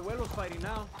see any abuelos fighting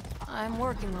now. I'm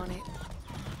working on it.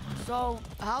 So,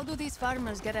 how do these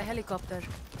farmers get a helicopter?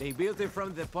 They built it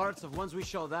from the parts of ones we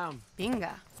shot down.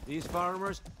 Pinga. These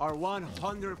farmers are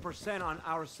 100% on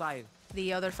our side.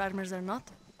 The other farmers are not?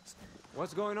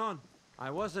 What's going on? I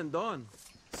wasn't done.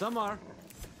 Some are.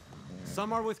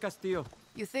 Some are with Castillo.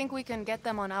 You think we can get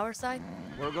them on our side?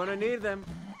 We're gonna need them.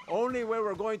 Only when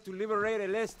we're going to liberate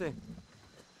El Este.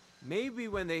 Maybe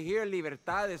when they hear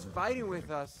Libertad is fighting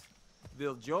with us,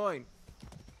 they'll join.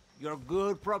 You're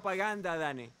good propaganda,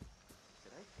 Danny.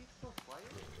 Did I keep so quiet?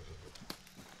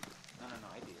 No,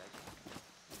 I did.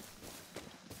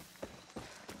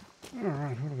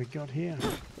 Alright, what do we got here?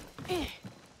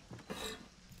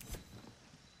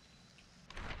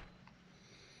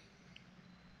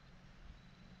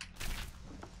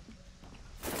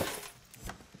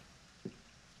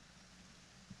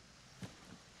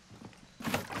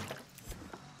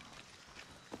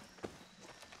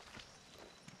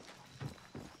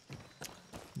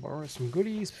 Borrow some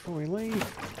goodies before we leave.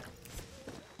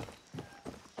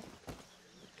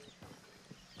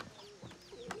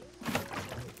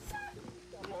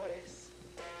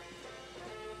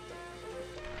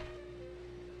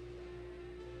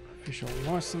 Official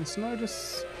license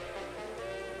notice.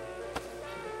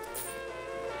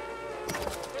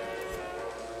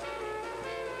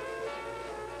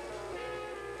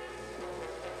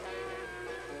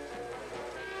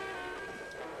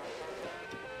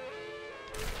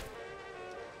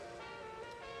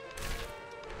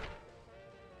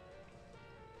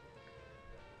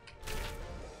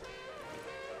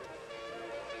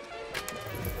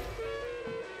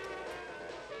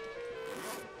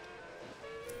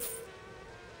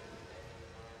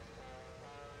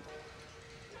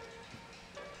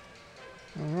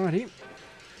 Alrighty.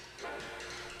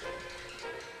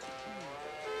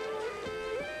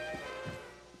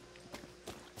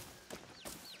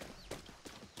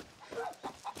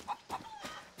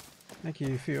 Thank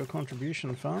you for your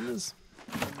contribution, farmers.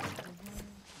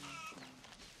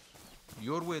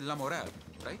 You're with La Moral,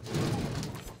 right?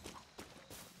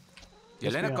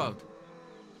 Yes, Elena we are. called.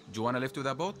 Do you want to lift to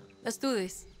that boat? Let's do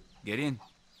this. Get in.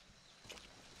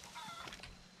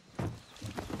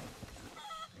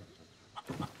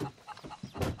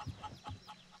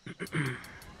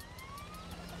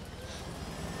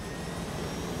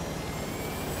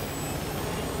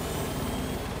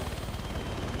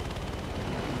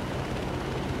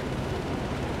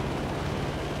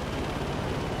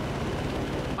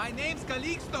 My name's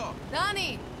Calixto.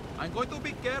 Danny! I'm going to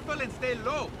be careful and stay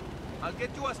low. I'll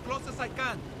get you as close as I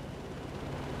can.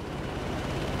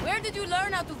 Where did you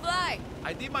learn how to fly?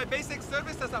 I did my basic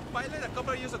service as a pilot a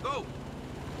couple of years ago.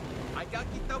 I got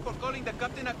kicked out for calling the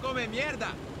captain a come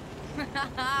mierda.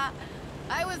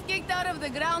 I was kicked out of the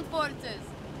ground forces.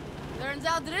 Turns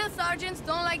out drill sergeants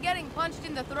don't like getting punched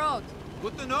in the throat.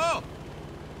 Good to know.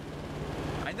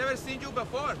 I never seen you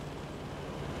before.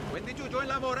 When did you join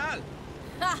La Moral?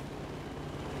 Ha!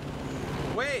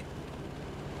 Wait.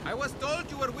 I was told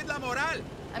you were with La Moral.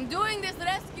 I'm doing this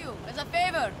rescue as a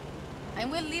favor.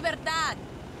 I'm with Libertad.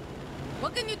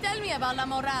 What can you tell me about La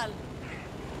Moral?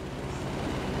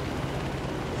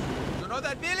 You know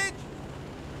that village?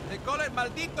 They call it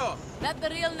Maldito. That the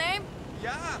real name?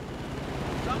 Yeah.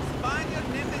 Some Spaniard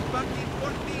named it back in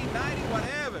 1490,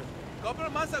 whatever. Couple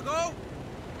of months ago,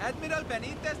 Admiral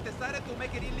Benitez decided to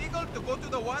make it illegal to go to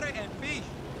the water and fish.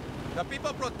 The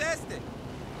people protested.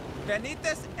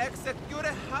 Benitez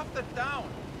executed half the town.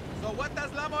 So what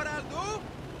does La Moral do?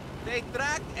 They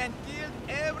tracked and killed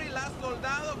every last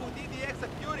soldado who did the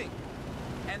executing.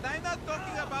 And I'm not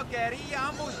talking about guerrilla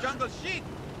ambush jungle shit.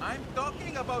 I'm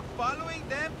talking about following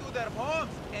them to their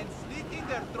homes and slitting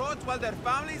their throats while their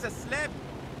families slept.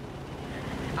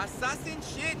 Assassin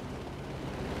shit.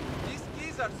 These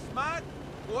kids are smart,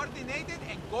 coordinated,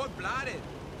 and cold-blooded.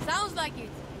 Sounds like it.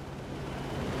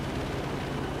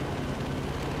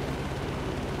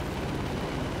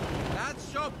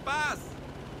 That's show pass.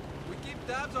 We keep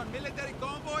tabs on military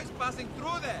convoys passing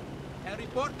through there and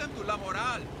report them to La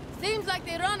Moral. Seems like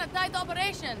they run a tight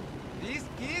operation. These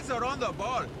kids are on the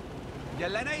ball.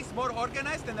 Yelena is more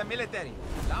organized than the military.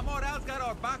 La Moral's got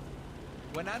our back.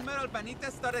 When Admiral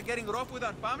Benitez started getting rough with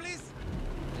our families,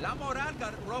 La Moral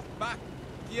got rough back.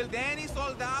 Killed any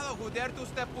soldado who dared to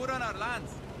step foot on our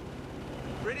lands.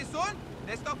 Pretty soon,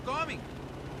 they stopped coming.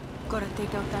 Gotta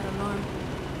take out that alarm.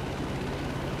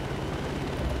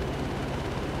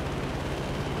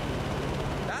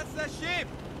 That's the ship.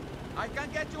 I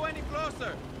can't get you any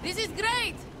closer. This is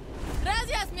great!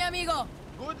 Gracias, mi amigo!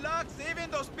 Good luck saving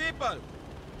those people.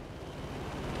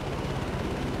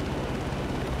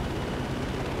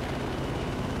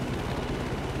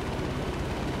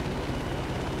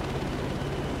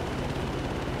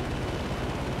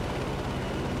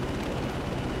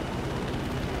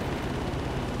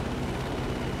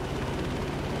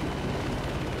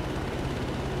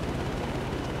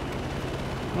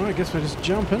 Well, I guess we're just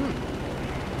jumping.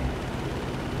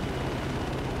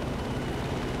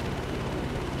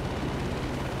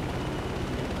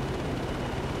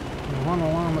 One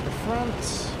alarm at the front,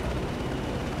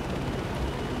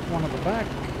 one at the back.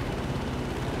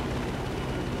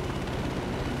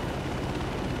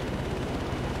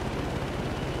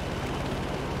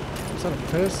 Is that a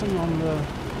person on the...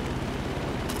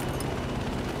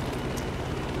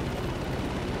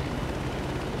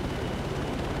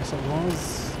 Yes, it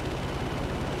was.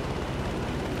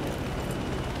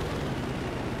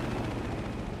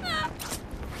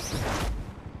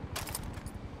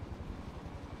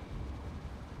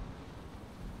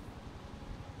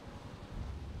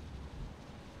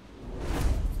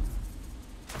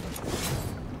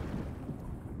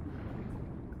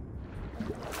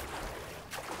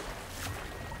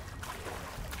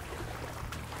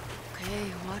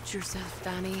 Watch yourself,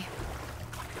 Danny.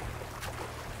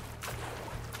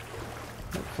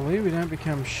 Hopefully we don't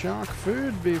become shark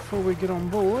food before we get on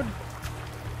board.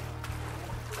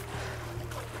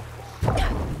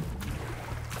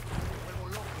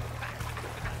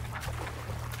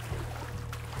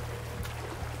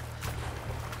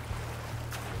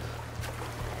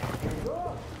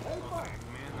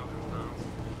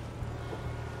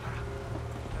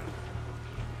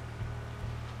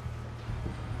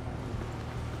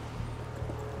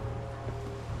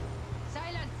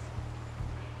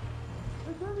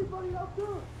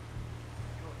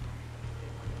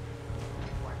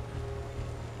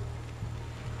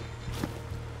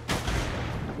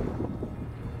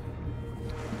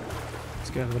 Let's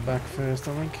go to the back first,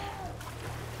 I think.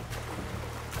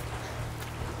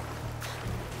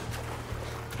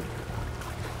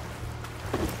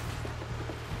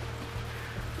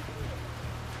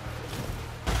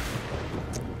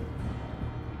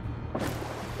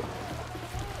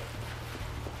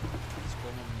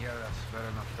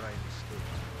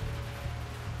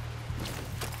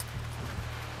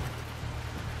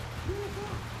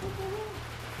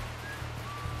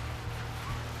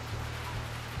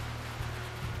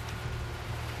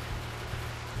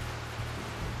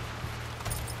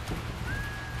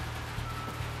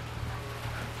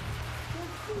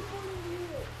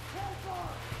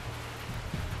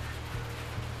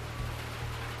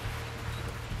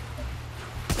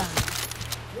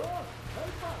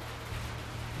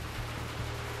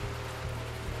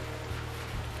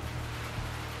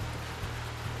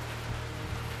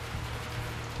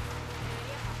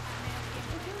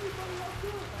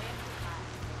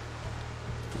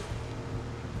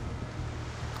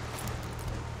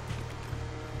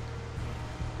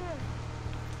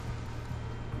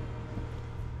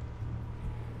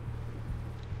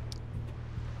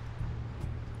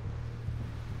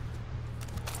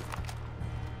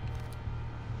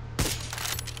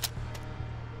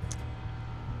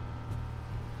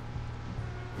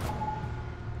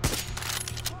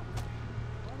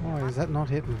 Why is that not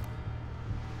hitting?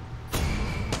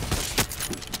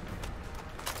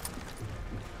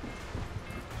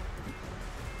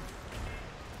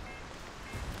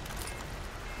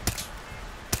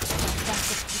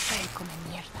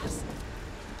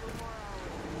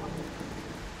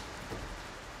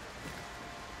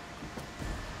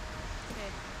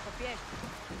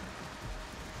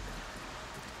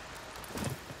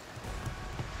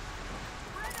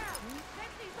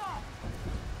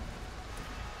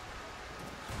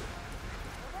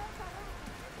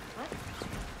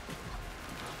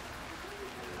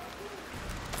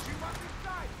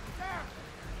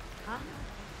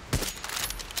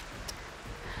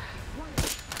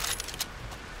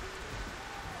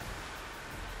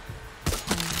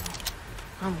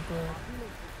 I'm good.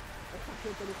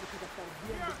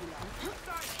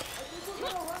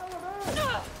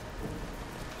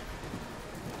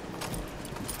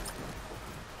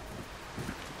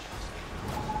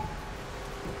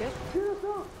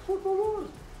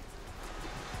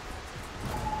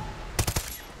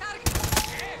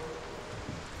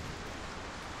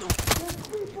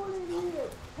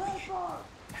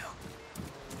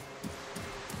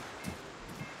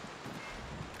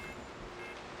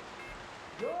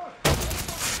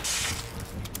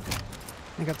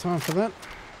 Ain't got time for that.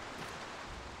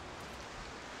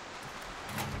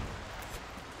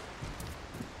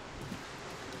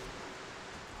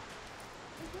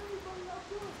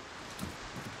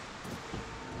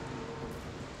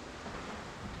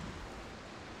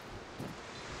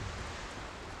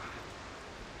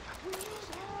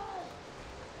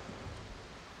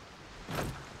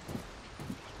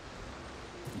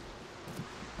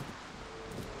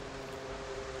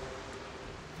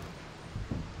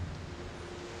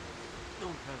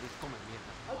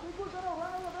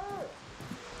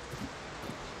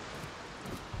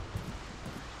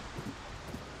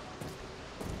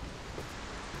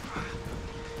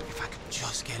 If I could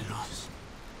just get lost.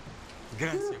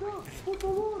 Gracias.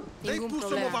 They put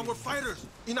some of our fighters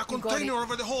in a container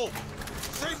over the hole.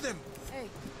 Save them. Hey.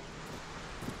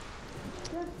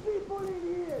 There's people in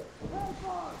here! Help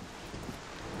us!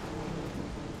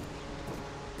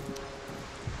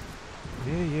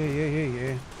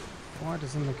 Yeah.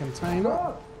 Fighters in the container.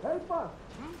 Help us!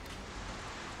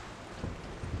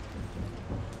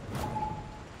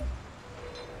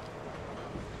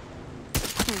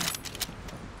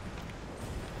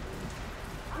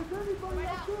 Is anybody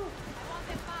out there?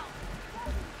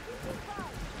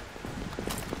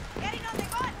 Getting on the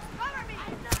gun! Cover me!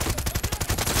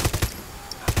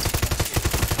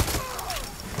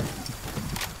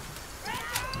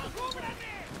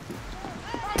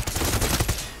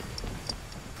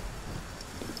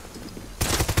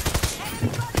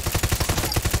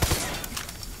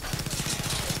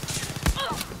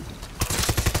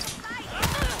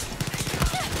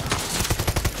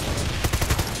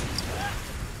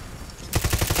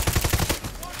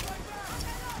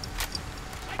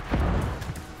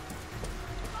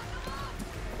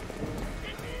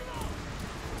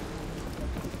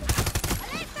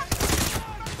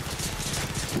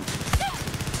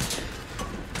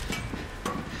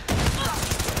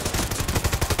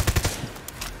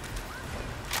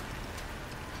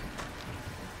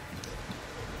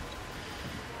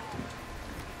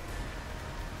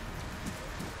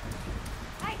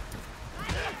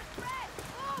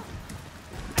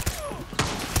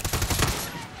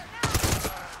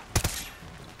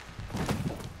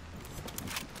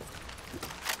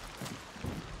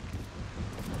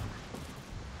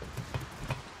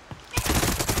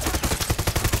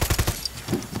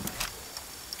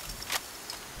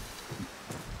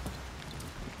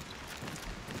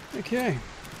 Okay.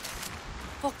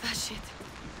 Fuck that shit. I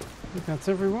think that's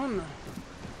everyone.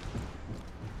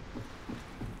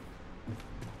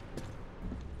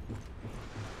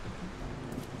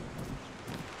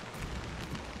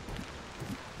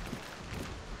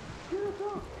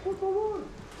 Por favor!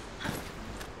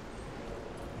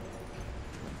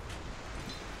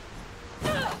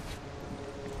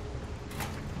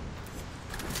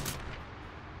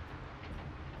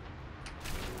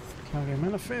 Cargo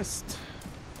manifest.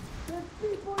 There's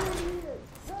people in here!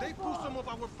 They put some of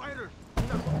our fighters in a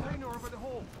container over the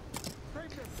hole. Save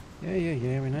them.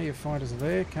 Yeah. We know your fighters are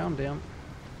there. Calm down.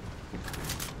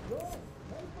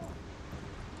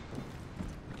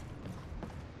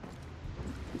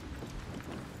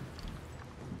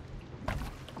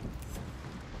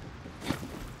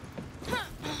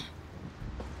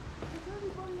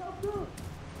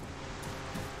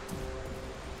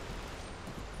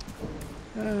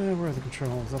 Where are the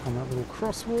controls? Up on that little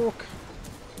crosswalk.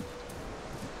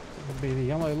 That would be the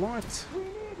yellow light. We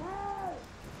need help!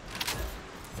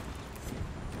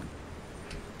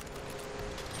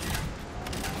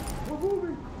 We're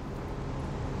moving!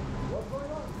 What's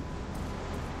going on?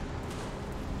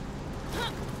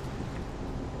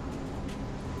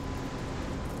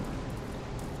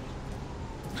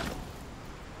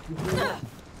 I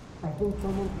think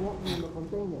someone's walking in the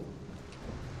container.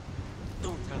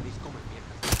 Don't tell these come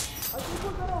I think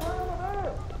we're gonna run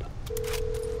over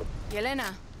there!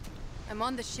 Yelena, I'm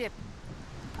on the ship.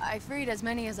 I freed as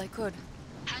many as I could.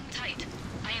 Hang tight.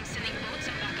 I am sending boats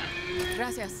and backup.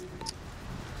 Gracias.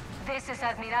 This is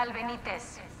Admiral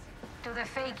Benitez. To the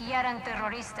fake Yaran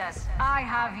terroristas, I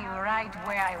have you right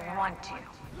where I want you.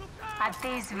 At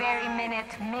this very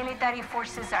minute, military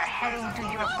forces are heading to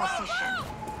your position.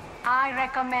 I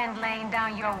recommend laying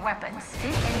down your weapons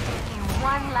and taking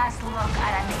one last look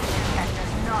at a nation that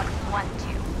does not want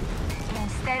you.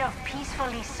 Instead of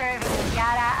peacefully serving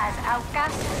Yara as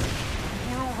outcasts,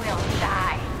 you will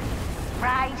die.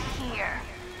 Right here.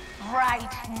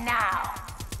 Right now.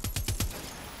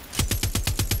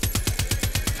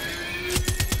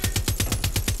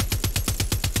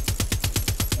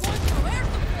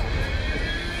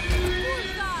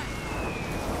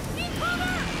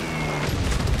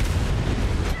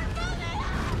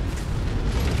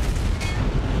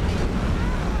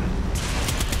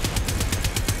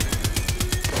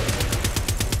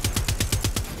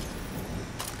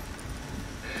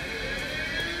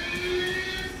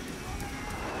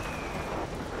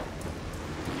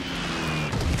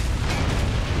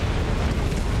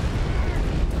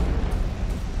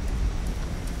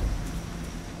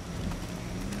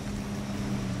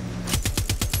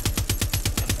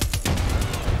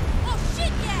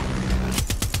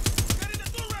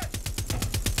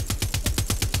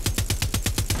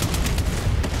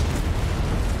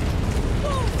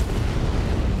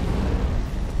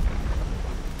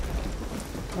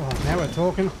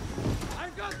 Talking.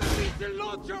 I've got the missile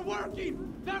launcher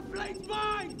working! That plane's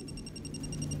mine!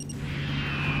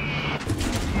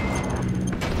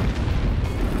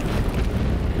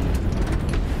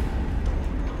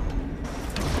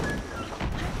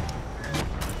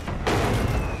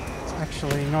 It's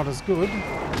actually not as good.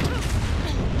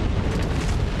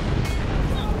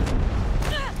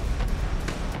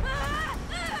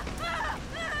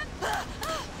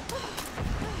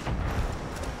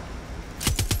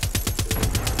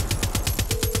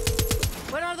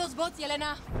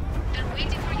 Yelena. They're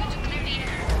waiting for you to clear the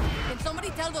air. Can somebody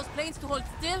tell those planes to hold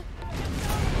still?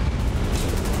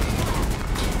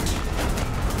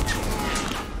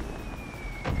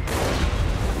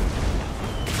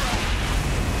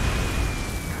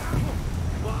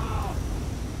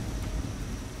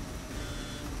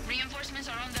 Reinforcements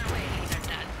are on their way,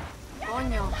 Libertad.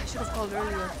 Coño, I should have called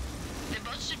earlier. The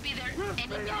boats should be there any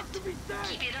minute.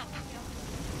 Keep it up.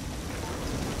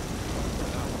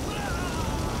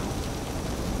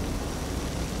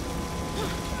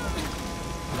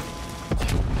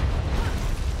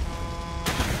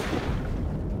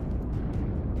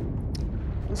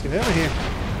 Let's get out of here.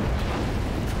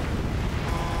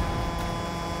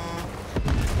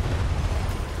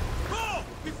 Go!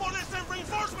 Before they send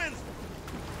reinforcements!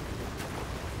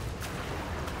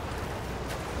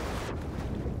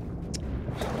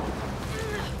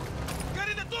 Get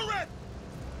in the turret!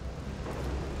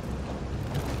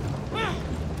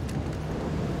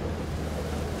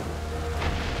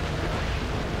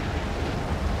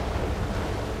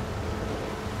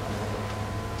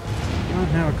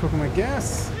 Right, now we're cooking with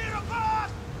gas.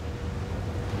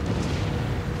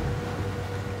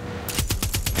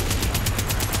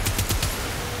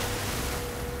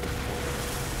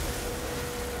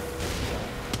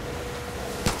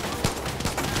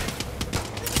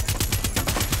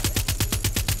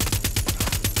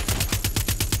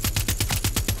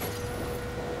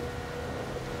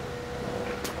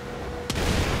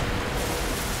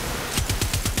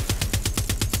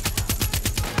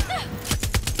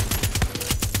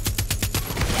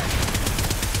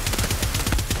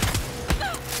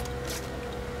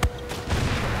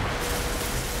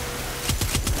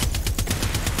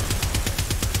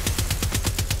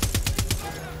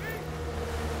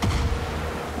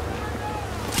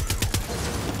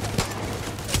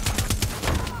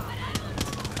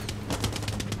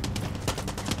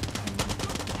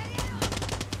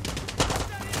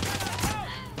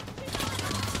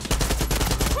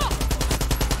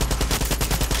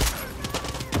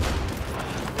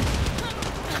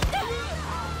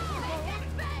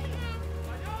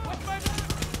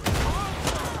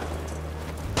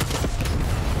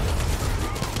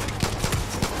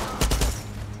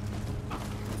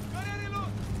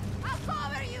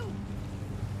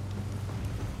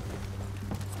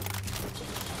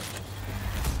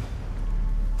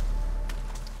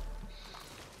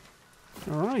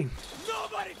 Alright.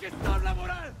 Nobody can stop la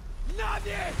moral!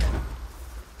 Nadie!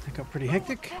 That got pretty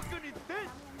hectic.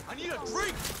 I need a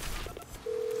drink!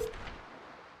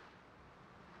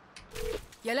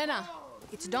 Yelena,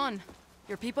 It's done.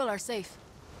 Your people are safe.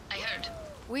 I heard.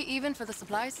 We even for the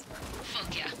supplies?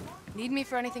 Fuck yeah. Need me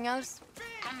for anything else?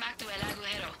 Come back to El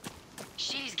Agujero.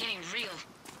 Shit is getting real.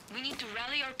 We need to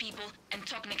rally our people and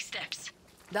talk next steps.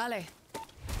 Dale.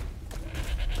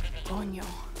 Coño.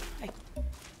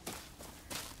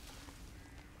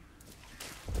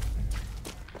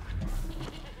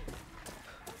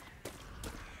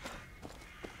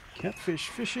 Catfish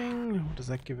fishing. What does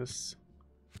that give us?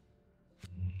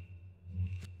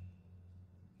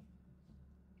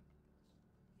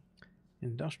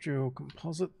 Industrial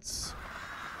composites.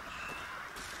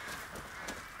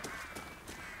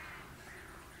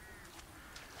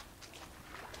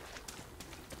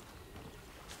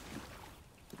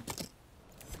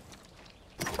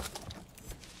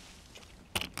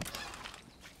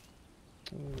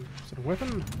 Is it a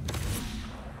weapon?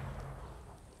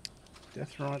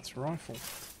 Deathright's rifle.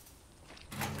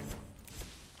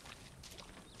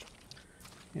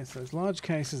 Yes, those large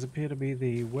cases appear to be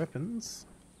the weapons.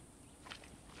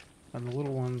 And the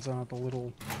little ones are the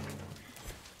little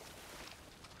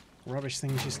rubbish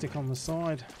things you stick on the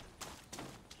side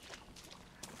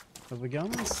of the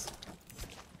guns.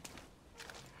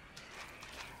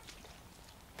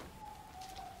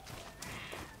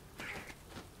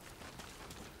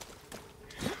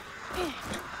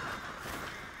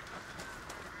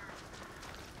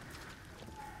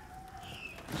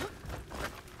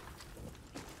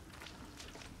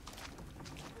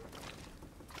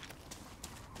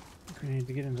 We need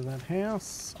to get into that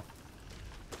house.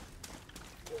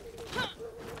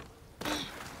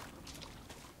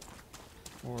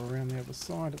 Or around the other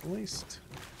side at least.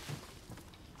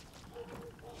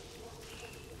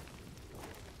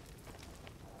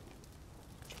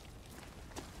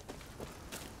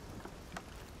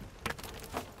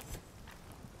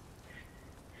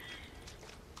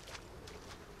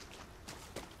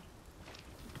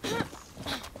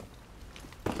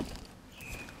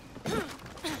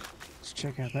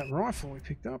 Check out that rifle we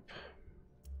picked up.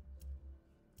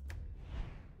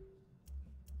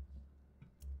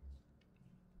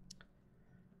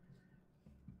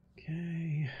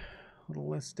 Okay, a little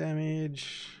less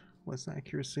damage, less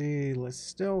accuracy, less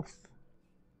stealth.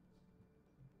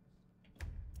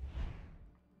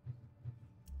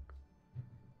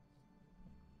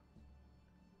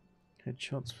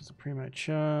 Headshots for Supremo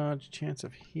charge, chance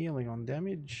of healing on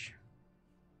damage.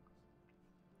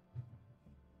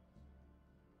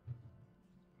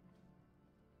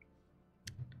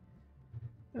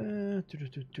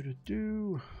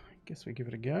 Guess we give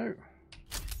it a go.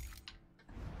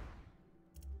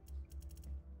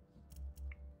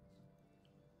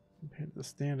 Compared to the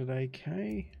standard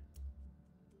AK.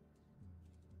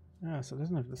 Ah, so it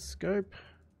doesn't have the scope.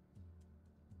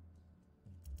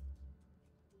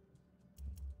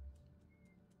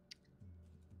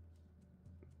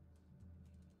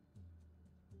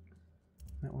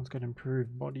 That one's got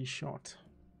improved body shot.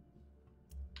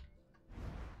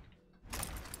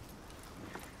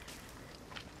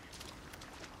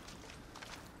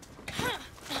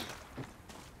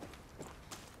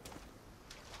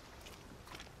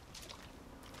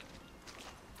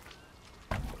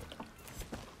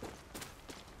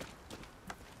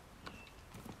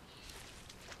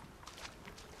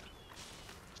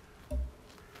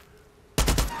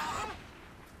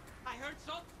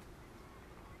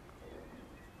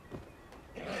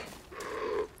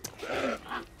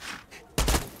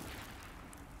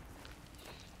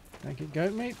 Thank you,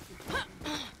 goat meat.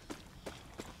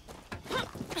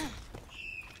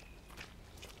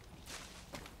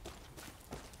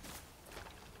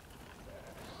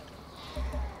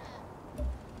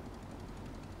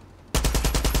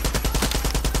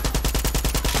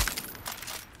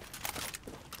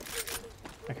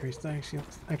 Accuracy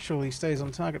actually stays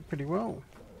on target pretty well.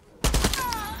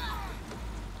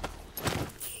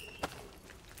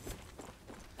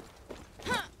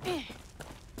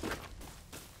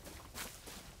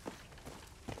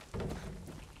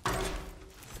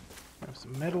 Have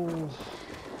some metal.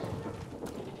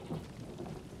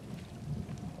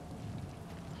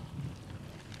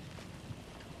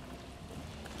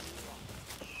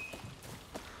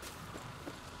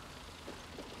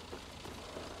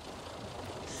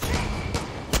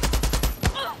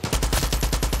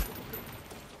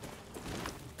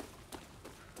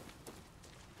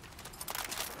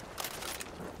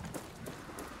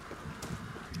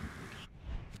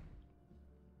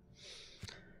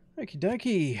 Okie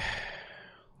dokie.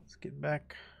 Let's get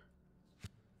back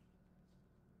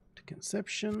to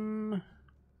Conception.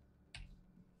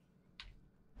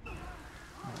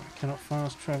 Cannot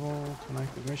fast travel to an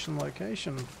active mission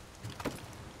location.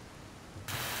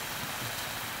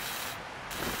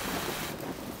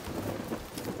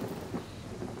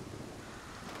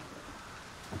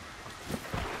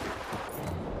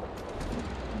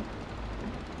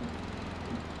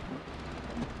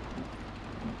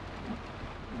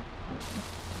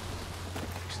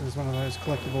 So there's one of those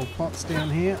collectible pots down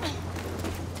here.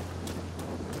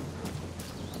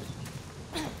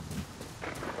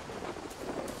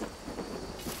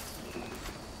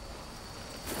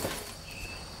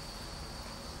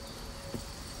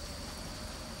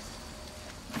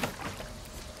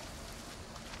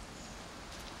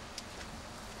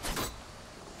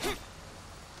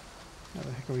 How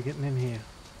the heck are we getting in here?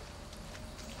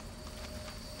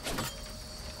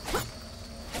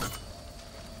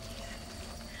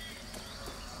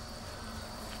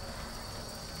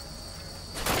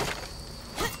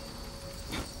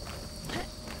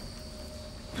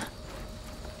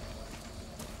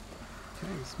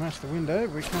 Smash the window,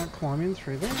 but we can't climb in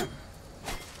through that.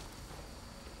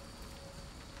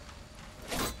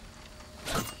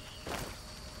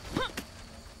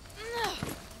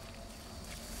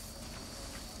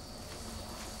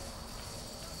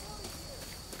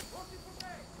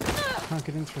 Can't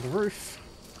get in through the roof.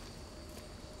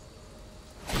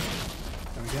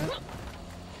 There we go.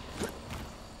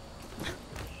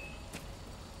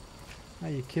 Are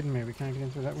you kidding me? We can't get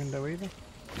in through that window either.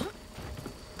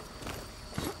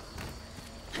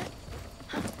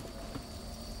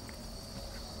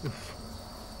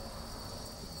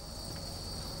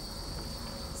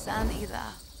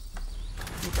 Sanidad.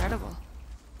 Incredible.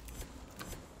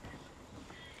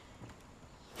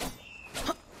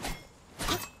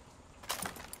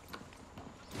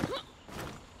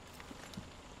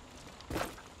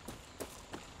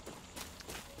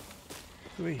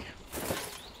 Ui.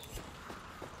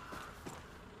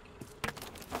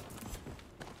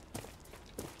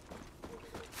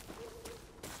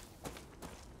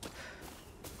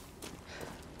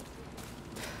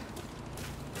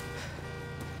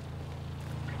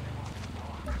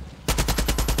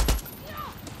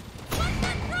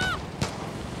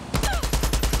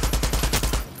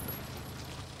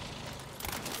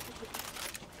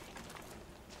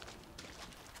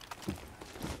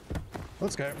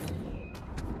 Let's go.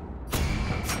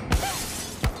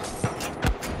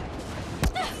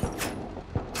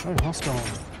 Oh, hostile.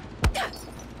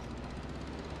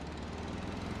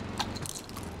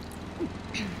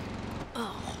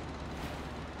 Oh.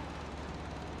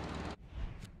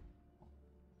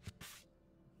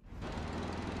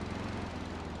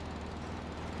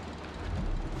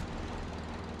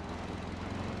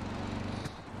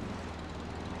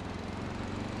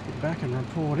 Get back and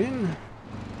report in.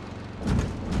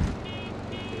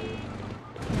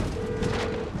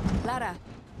 Lara,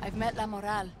 I've met La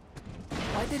Moral.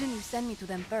 Why didn't you send me to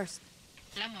them first?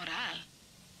 La Moral?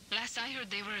 Last I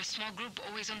heard they were a small group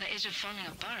always on the edge of falling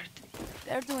apart.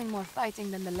 They're doing more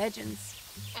fighting than the legends.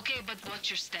 Okay, but watch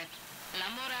your step. La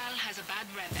Moral has a bad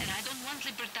rep, and I don't want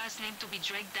Libertad's name to be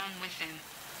dragged down with him.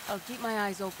 I'll keep my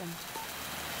eyes open.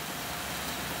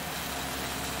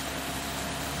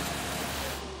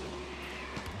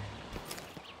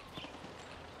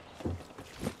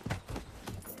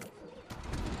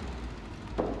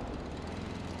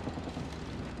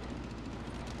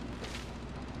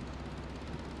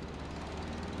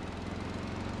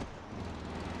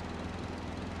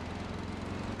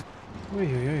 Oi, oi,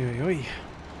 oi, oi, oi.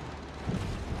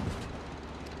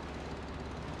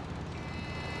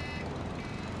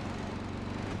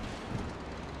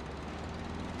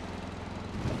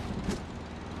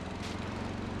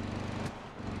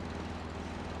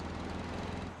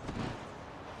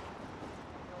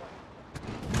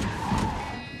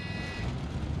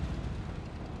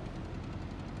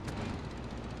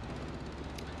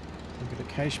 Look at the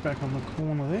cache back on the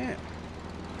corner there.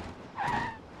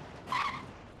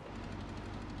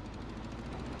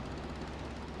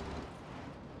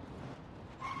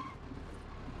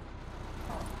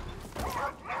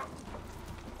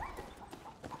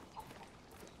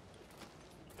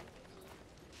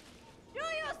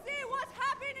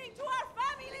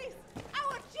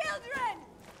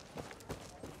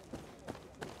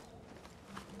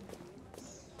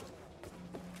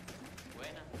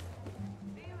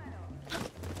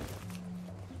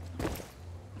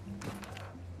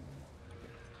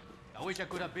 I wish I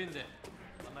could have been there.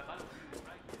 I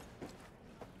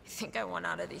think I want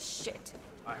out of this shit.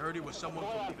 I heard it was someone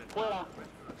from Libertad.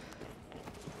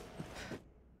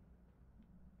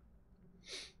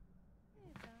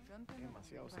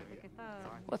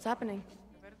 What's happening?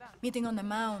 Meeting on the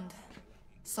mound.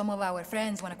 Some of our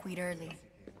friends want to quit early.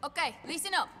 Okay,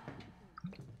 listen up.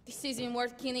 This isn't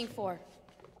worth killing for.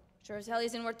 Sure as hell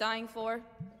isn't worth dying for.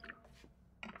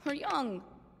 We're young.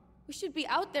 We should be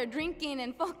out there drinking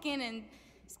and fucking and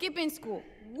skipping school.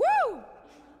 Woo!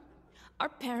 Our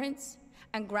parents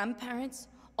and grandparents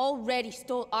already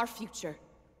stole our future.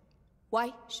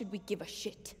 Why should we give a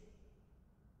shit?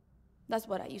 That's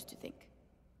what I used to think.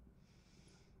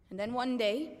 And then one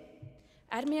day,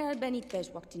 Admiral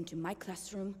Benitez walked into my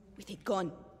classroom with a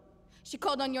gun. She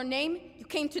called on your name, you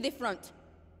came to the front.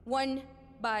 One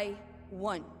by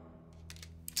one.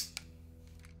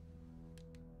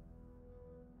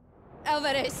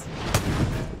 Alvarez,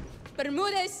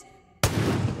 Bermudez,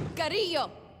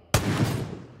 Carrillo.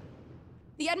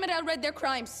 The Admiral read their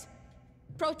crimes.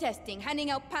 Protesting, handing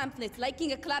out pamphlets,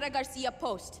 liking a Clara Garcia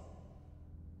post.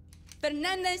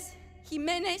 Fernandez,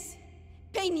 Jimenez,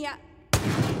 Peña.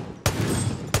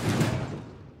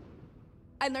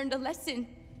 I learned a lesson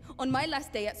on my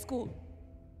last day at school.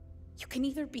 You can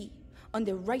either be on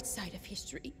the right side of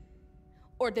history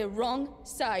or the wrong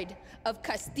side of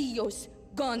Castillo's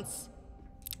guns.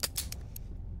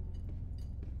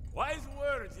 Wise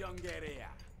words, young guerrilla.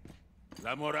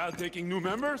 La Moral taking new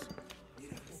members?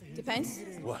 Depends.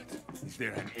 What? Is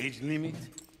there an age limit?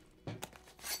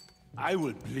 I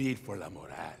will plead for La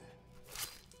Moral.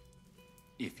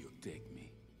 If you take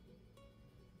me.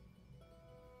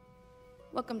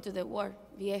 Welcome to the war,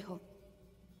 viejo.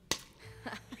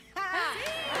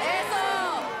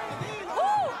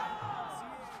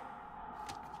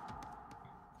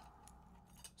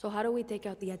 So how do we take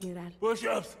out the Admiral?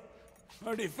 Push-ups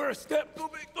are the first step to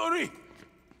victory.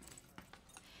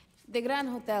 The Grand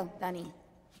Hotel, Danny.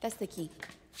 That's the key.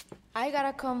 I got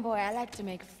a convoy I like to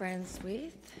make friends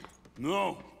with.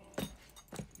 No.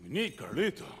 We need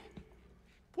Carlito.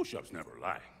 Push-ups never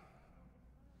lie.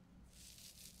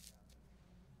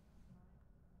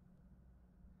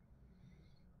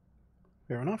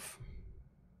 Fair enough.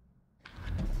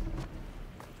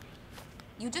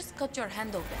 You just cut your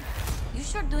hand open. You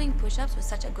sure doing push-ups was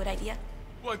such a good idea?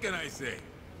 What can I say?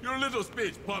 Your little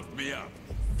speech pumped me up.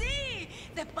 See?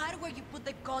 The part where you put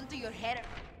the gun to your head.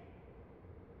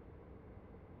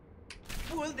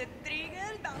 Pull the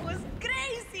trigger? That was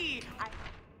crazy!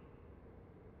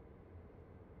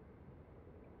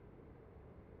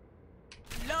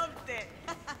 Loved it!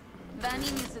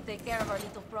 Vanny needs to take care of our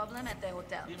little problem at the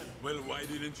hotel. Well, why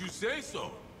didn't you say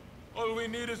so? All we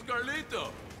need is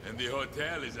Carlito, and the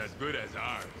hotel is as good as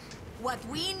ours. What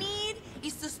we need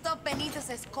is to stop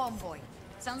Benitez's convoy.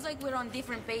 Sounds like we're on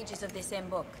different pages of the same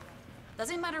book.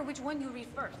 Doesn't matter which one you read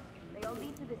first. They all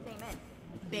lead to the same end.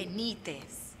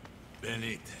 Benitez.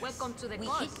 Benitez. Welcome to the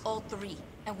cause. We hit all three,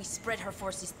 and we spread her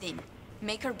forces thin.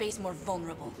 Make her base more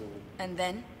vulnerable. And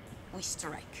then, we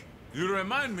strike. You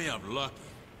remind me of Lucky.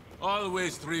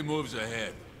 Always 3 moves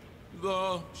ahead.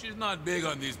 Though, she's not big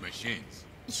on these machines.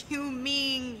 You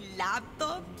mean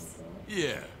laptops?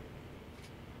 Yeah.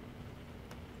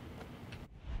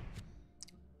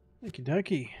 Okie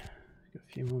dokie. Got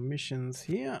a few more missions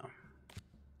here.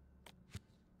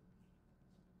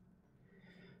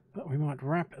 But we might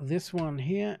wrap this one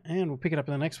here and we'll pick it up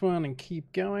in the next one and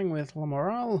keep going with La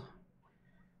Moral.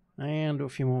 And do a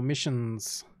few more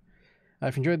missions.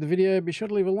 If you enjoyed the video, be sure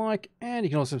to leave a like, and you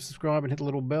can also subscribe and hit the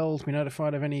little bell to be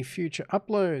notified of any future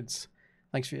uploads.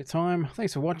 Thanks for your time,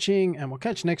 thanks for watching, and we'll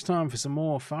catch you next time for some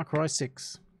more Far Cry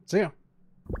 6. See ya!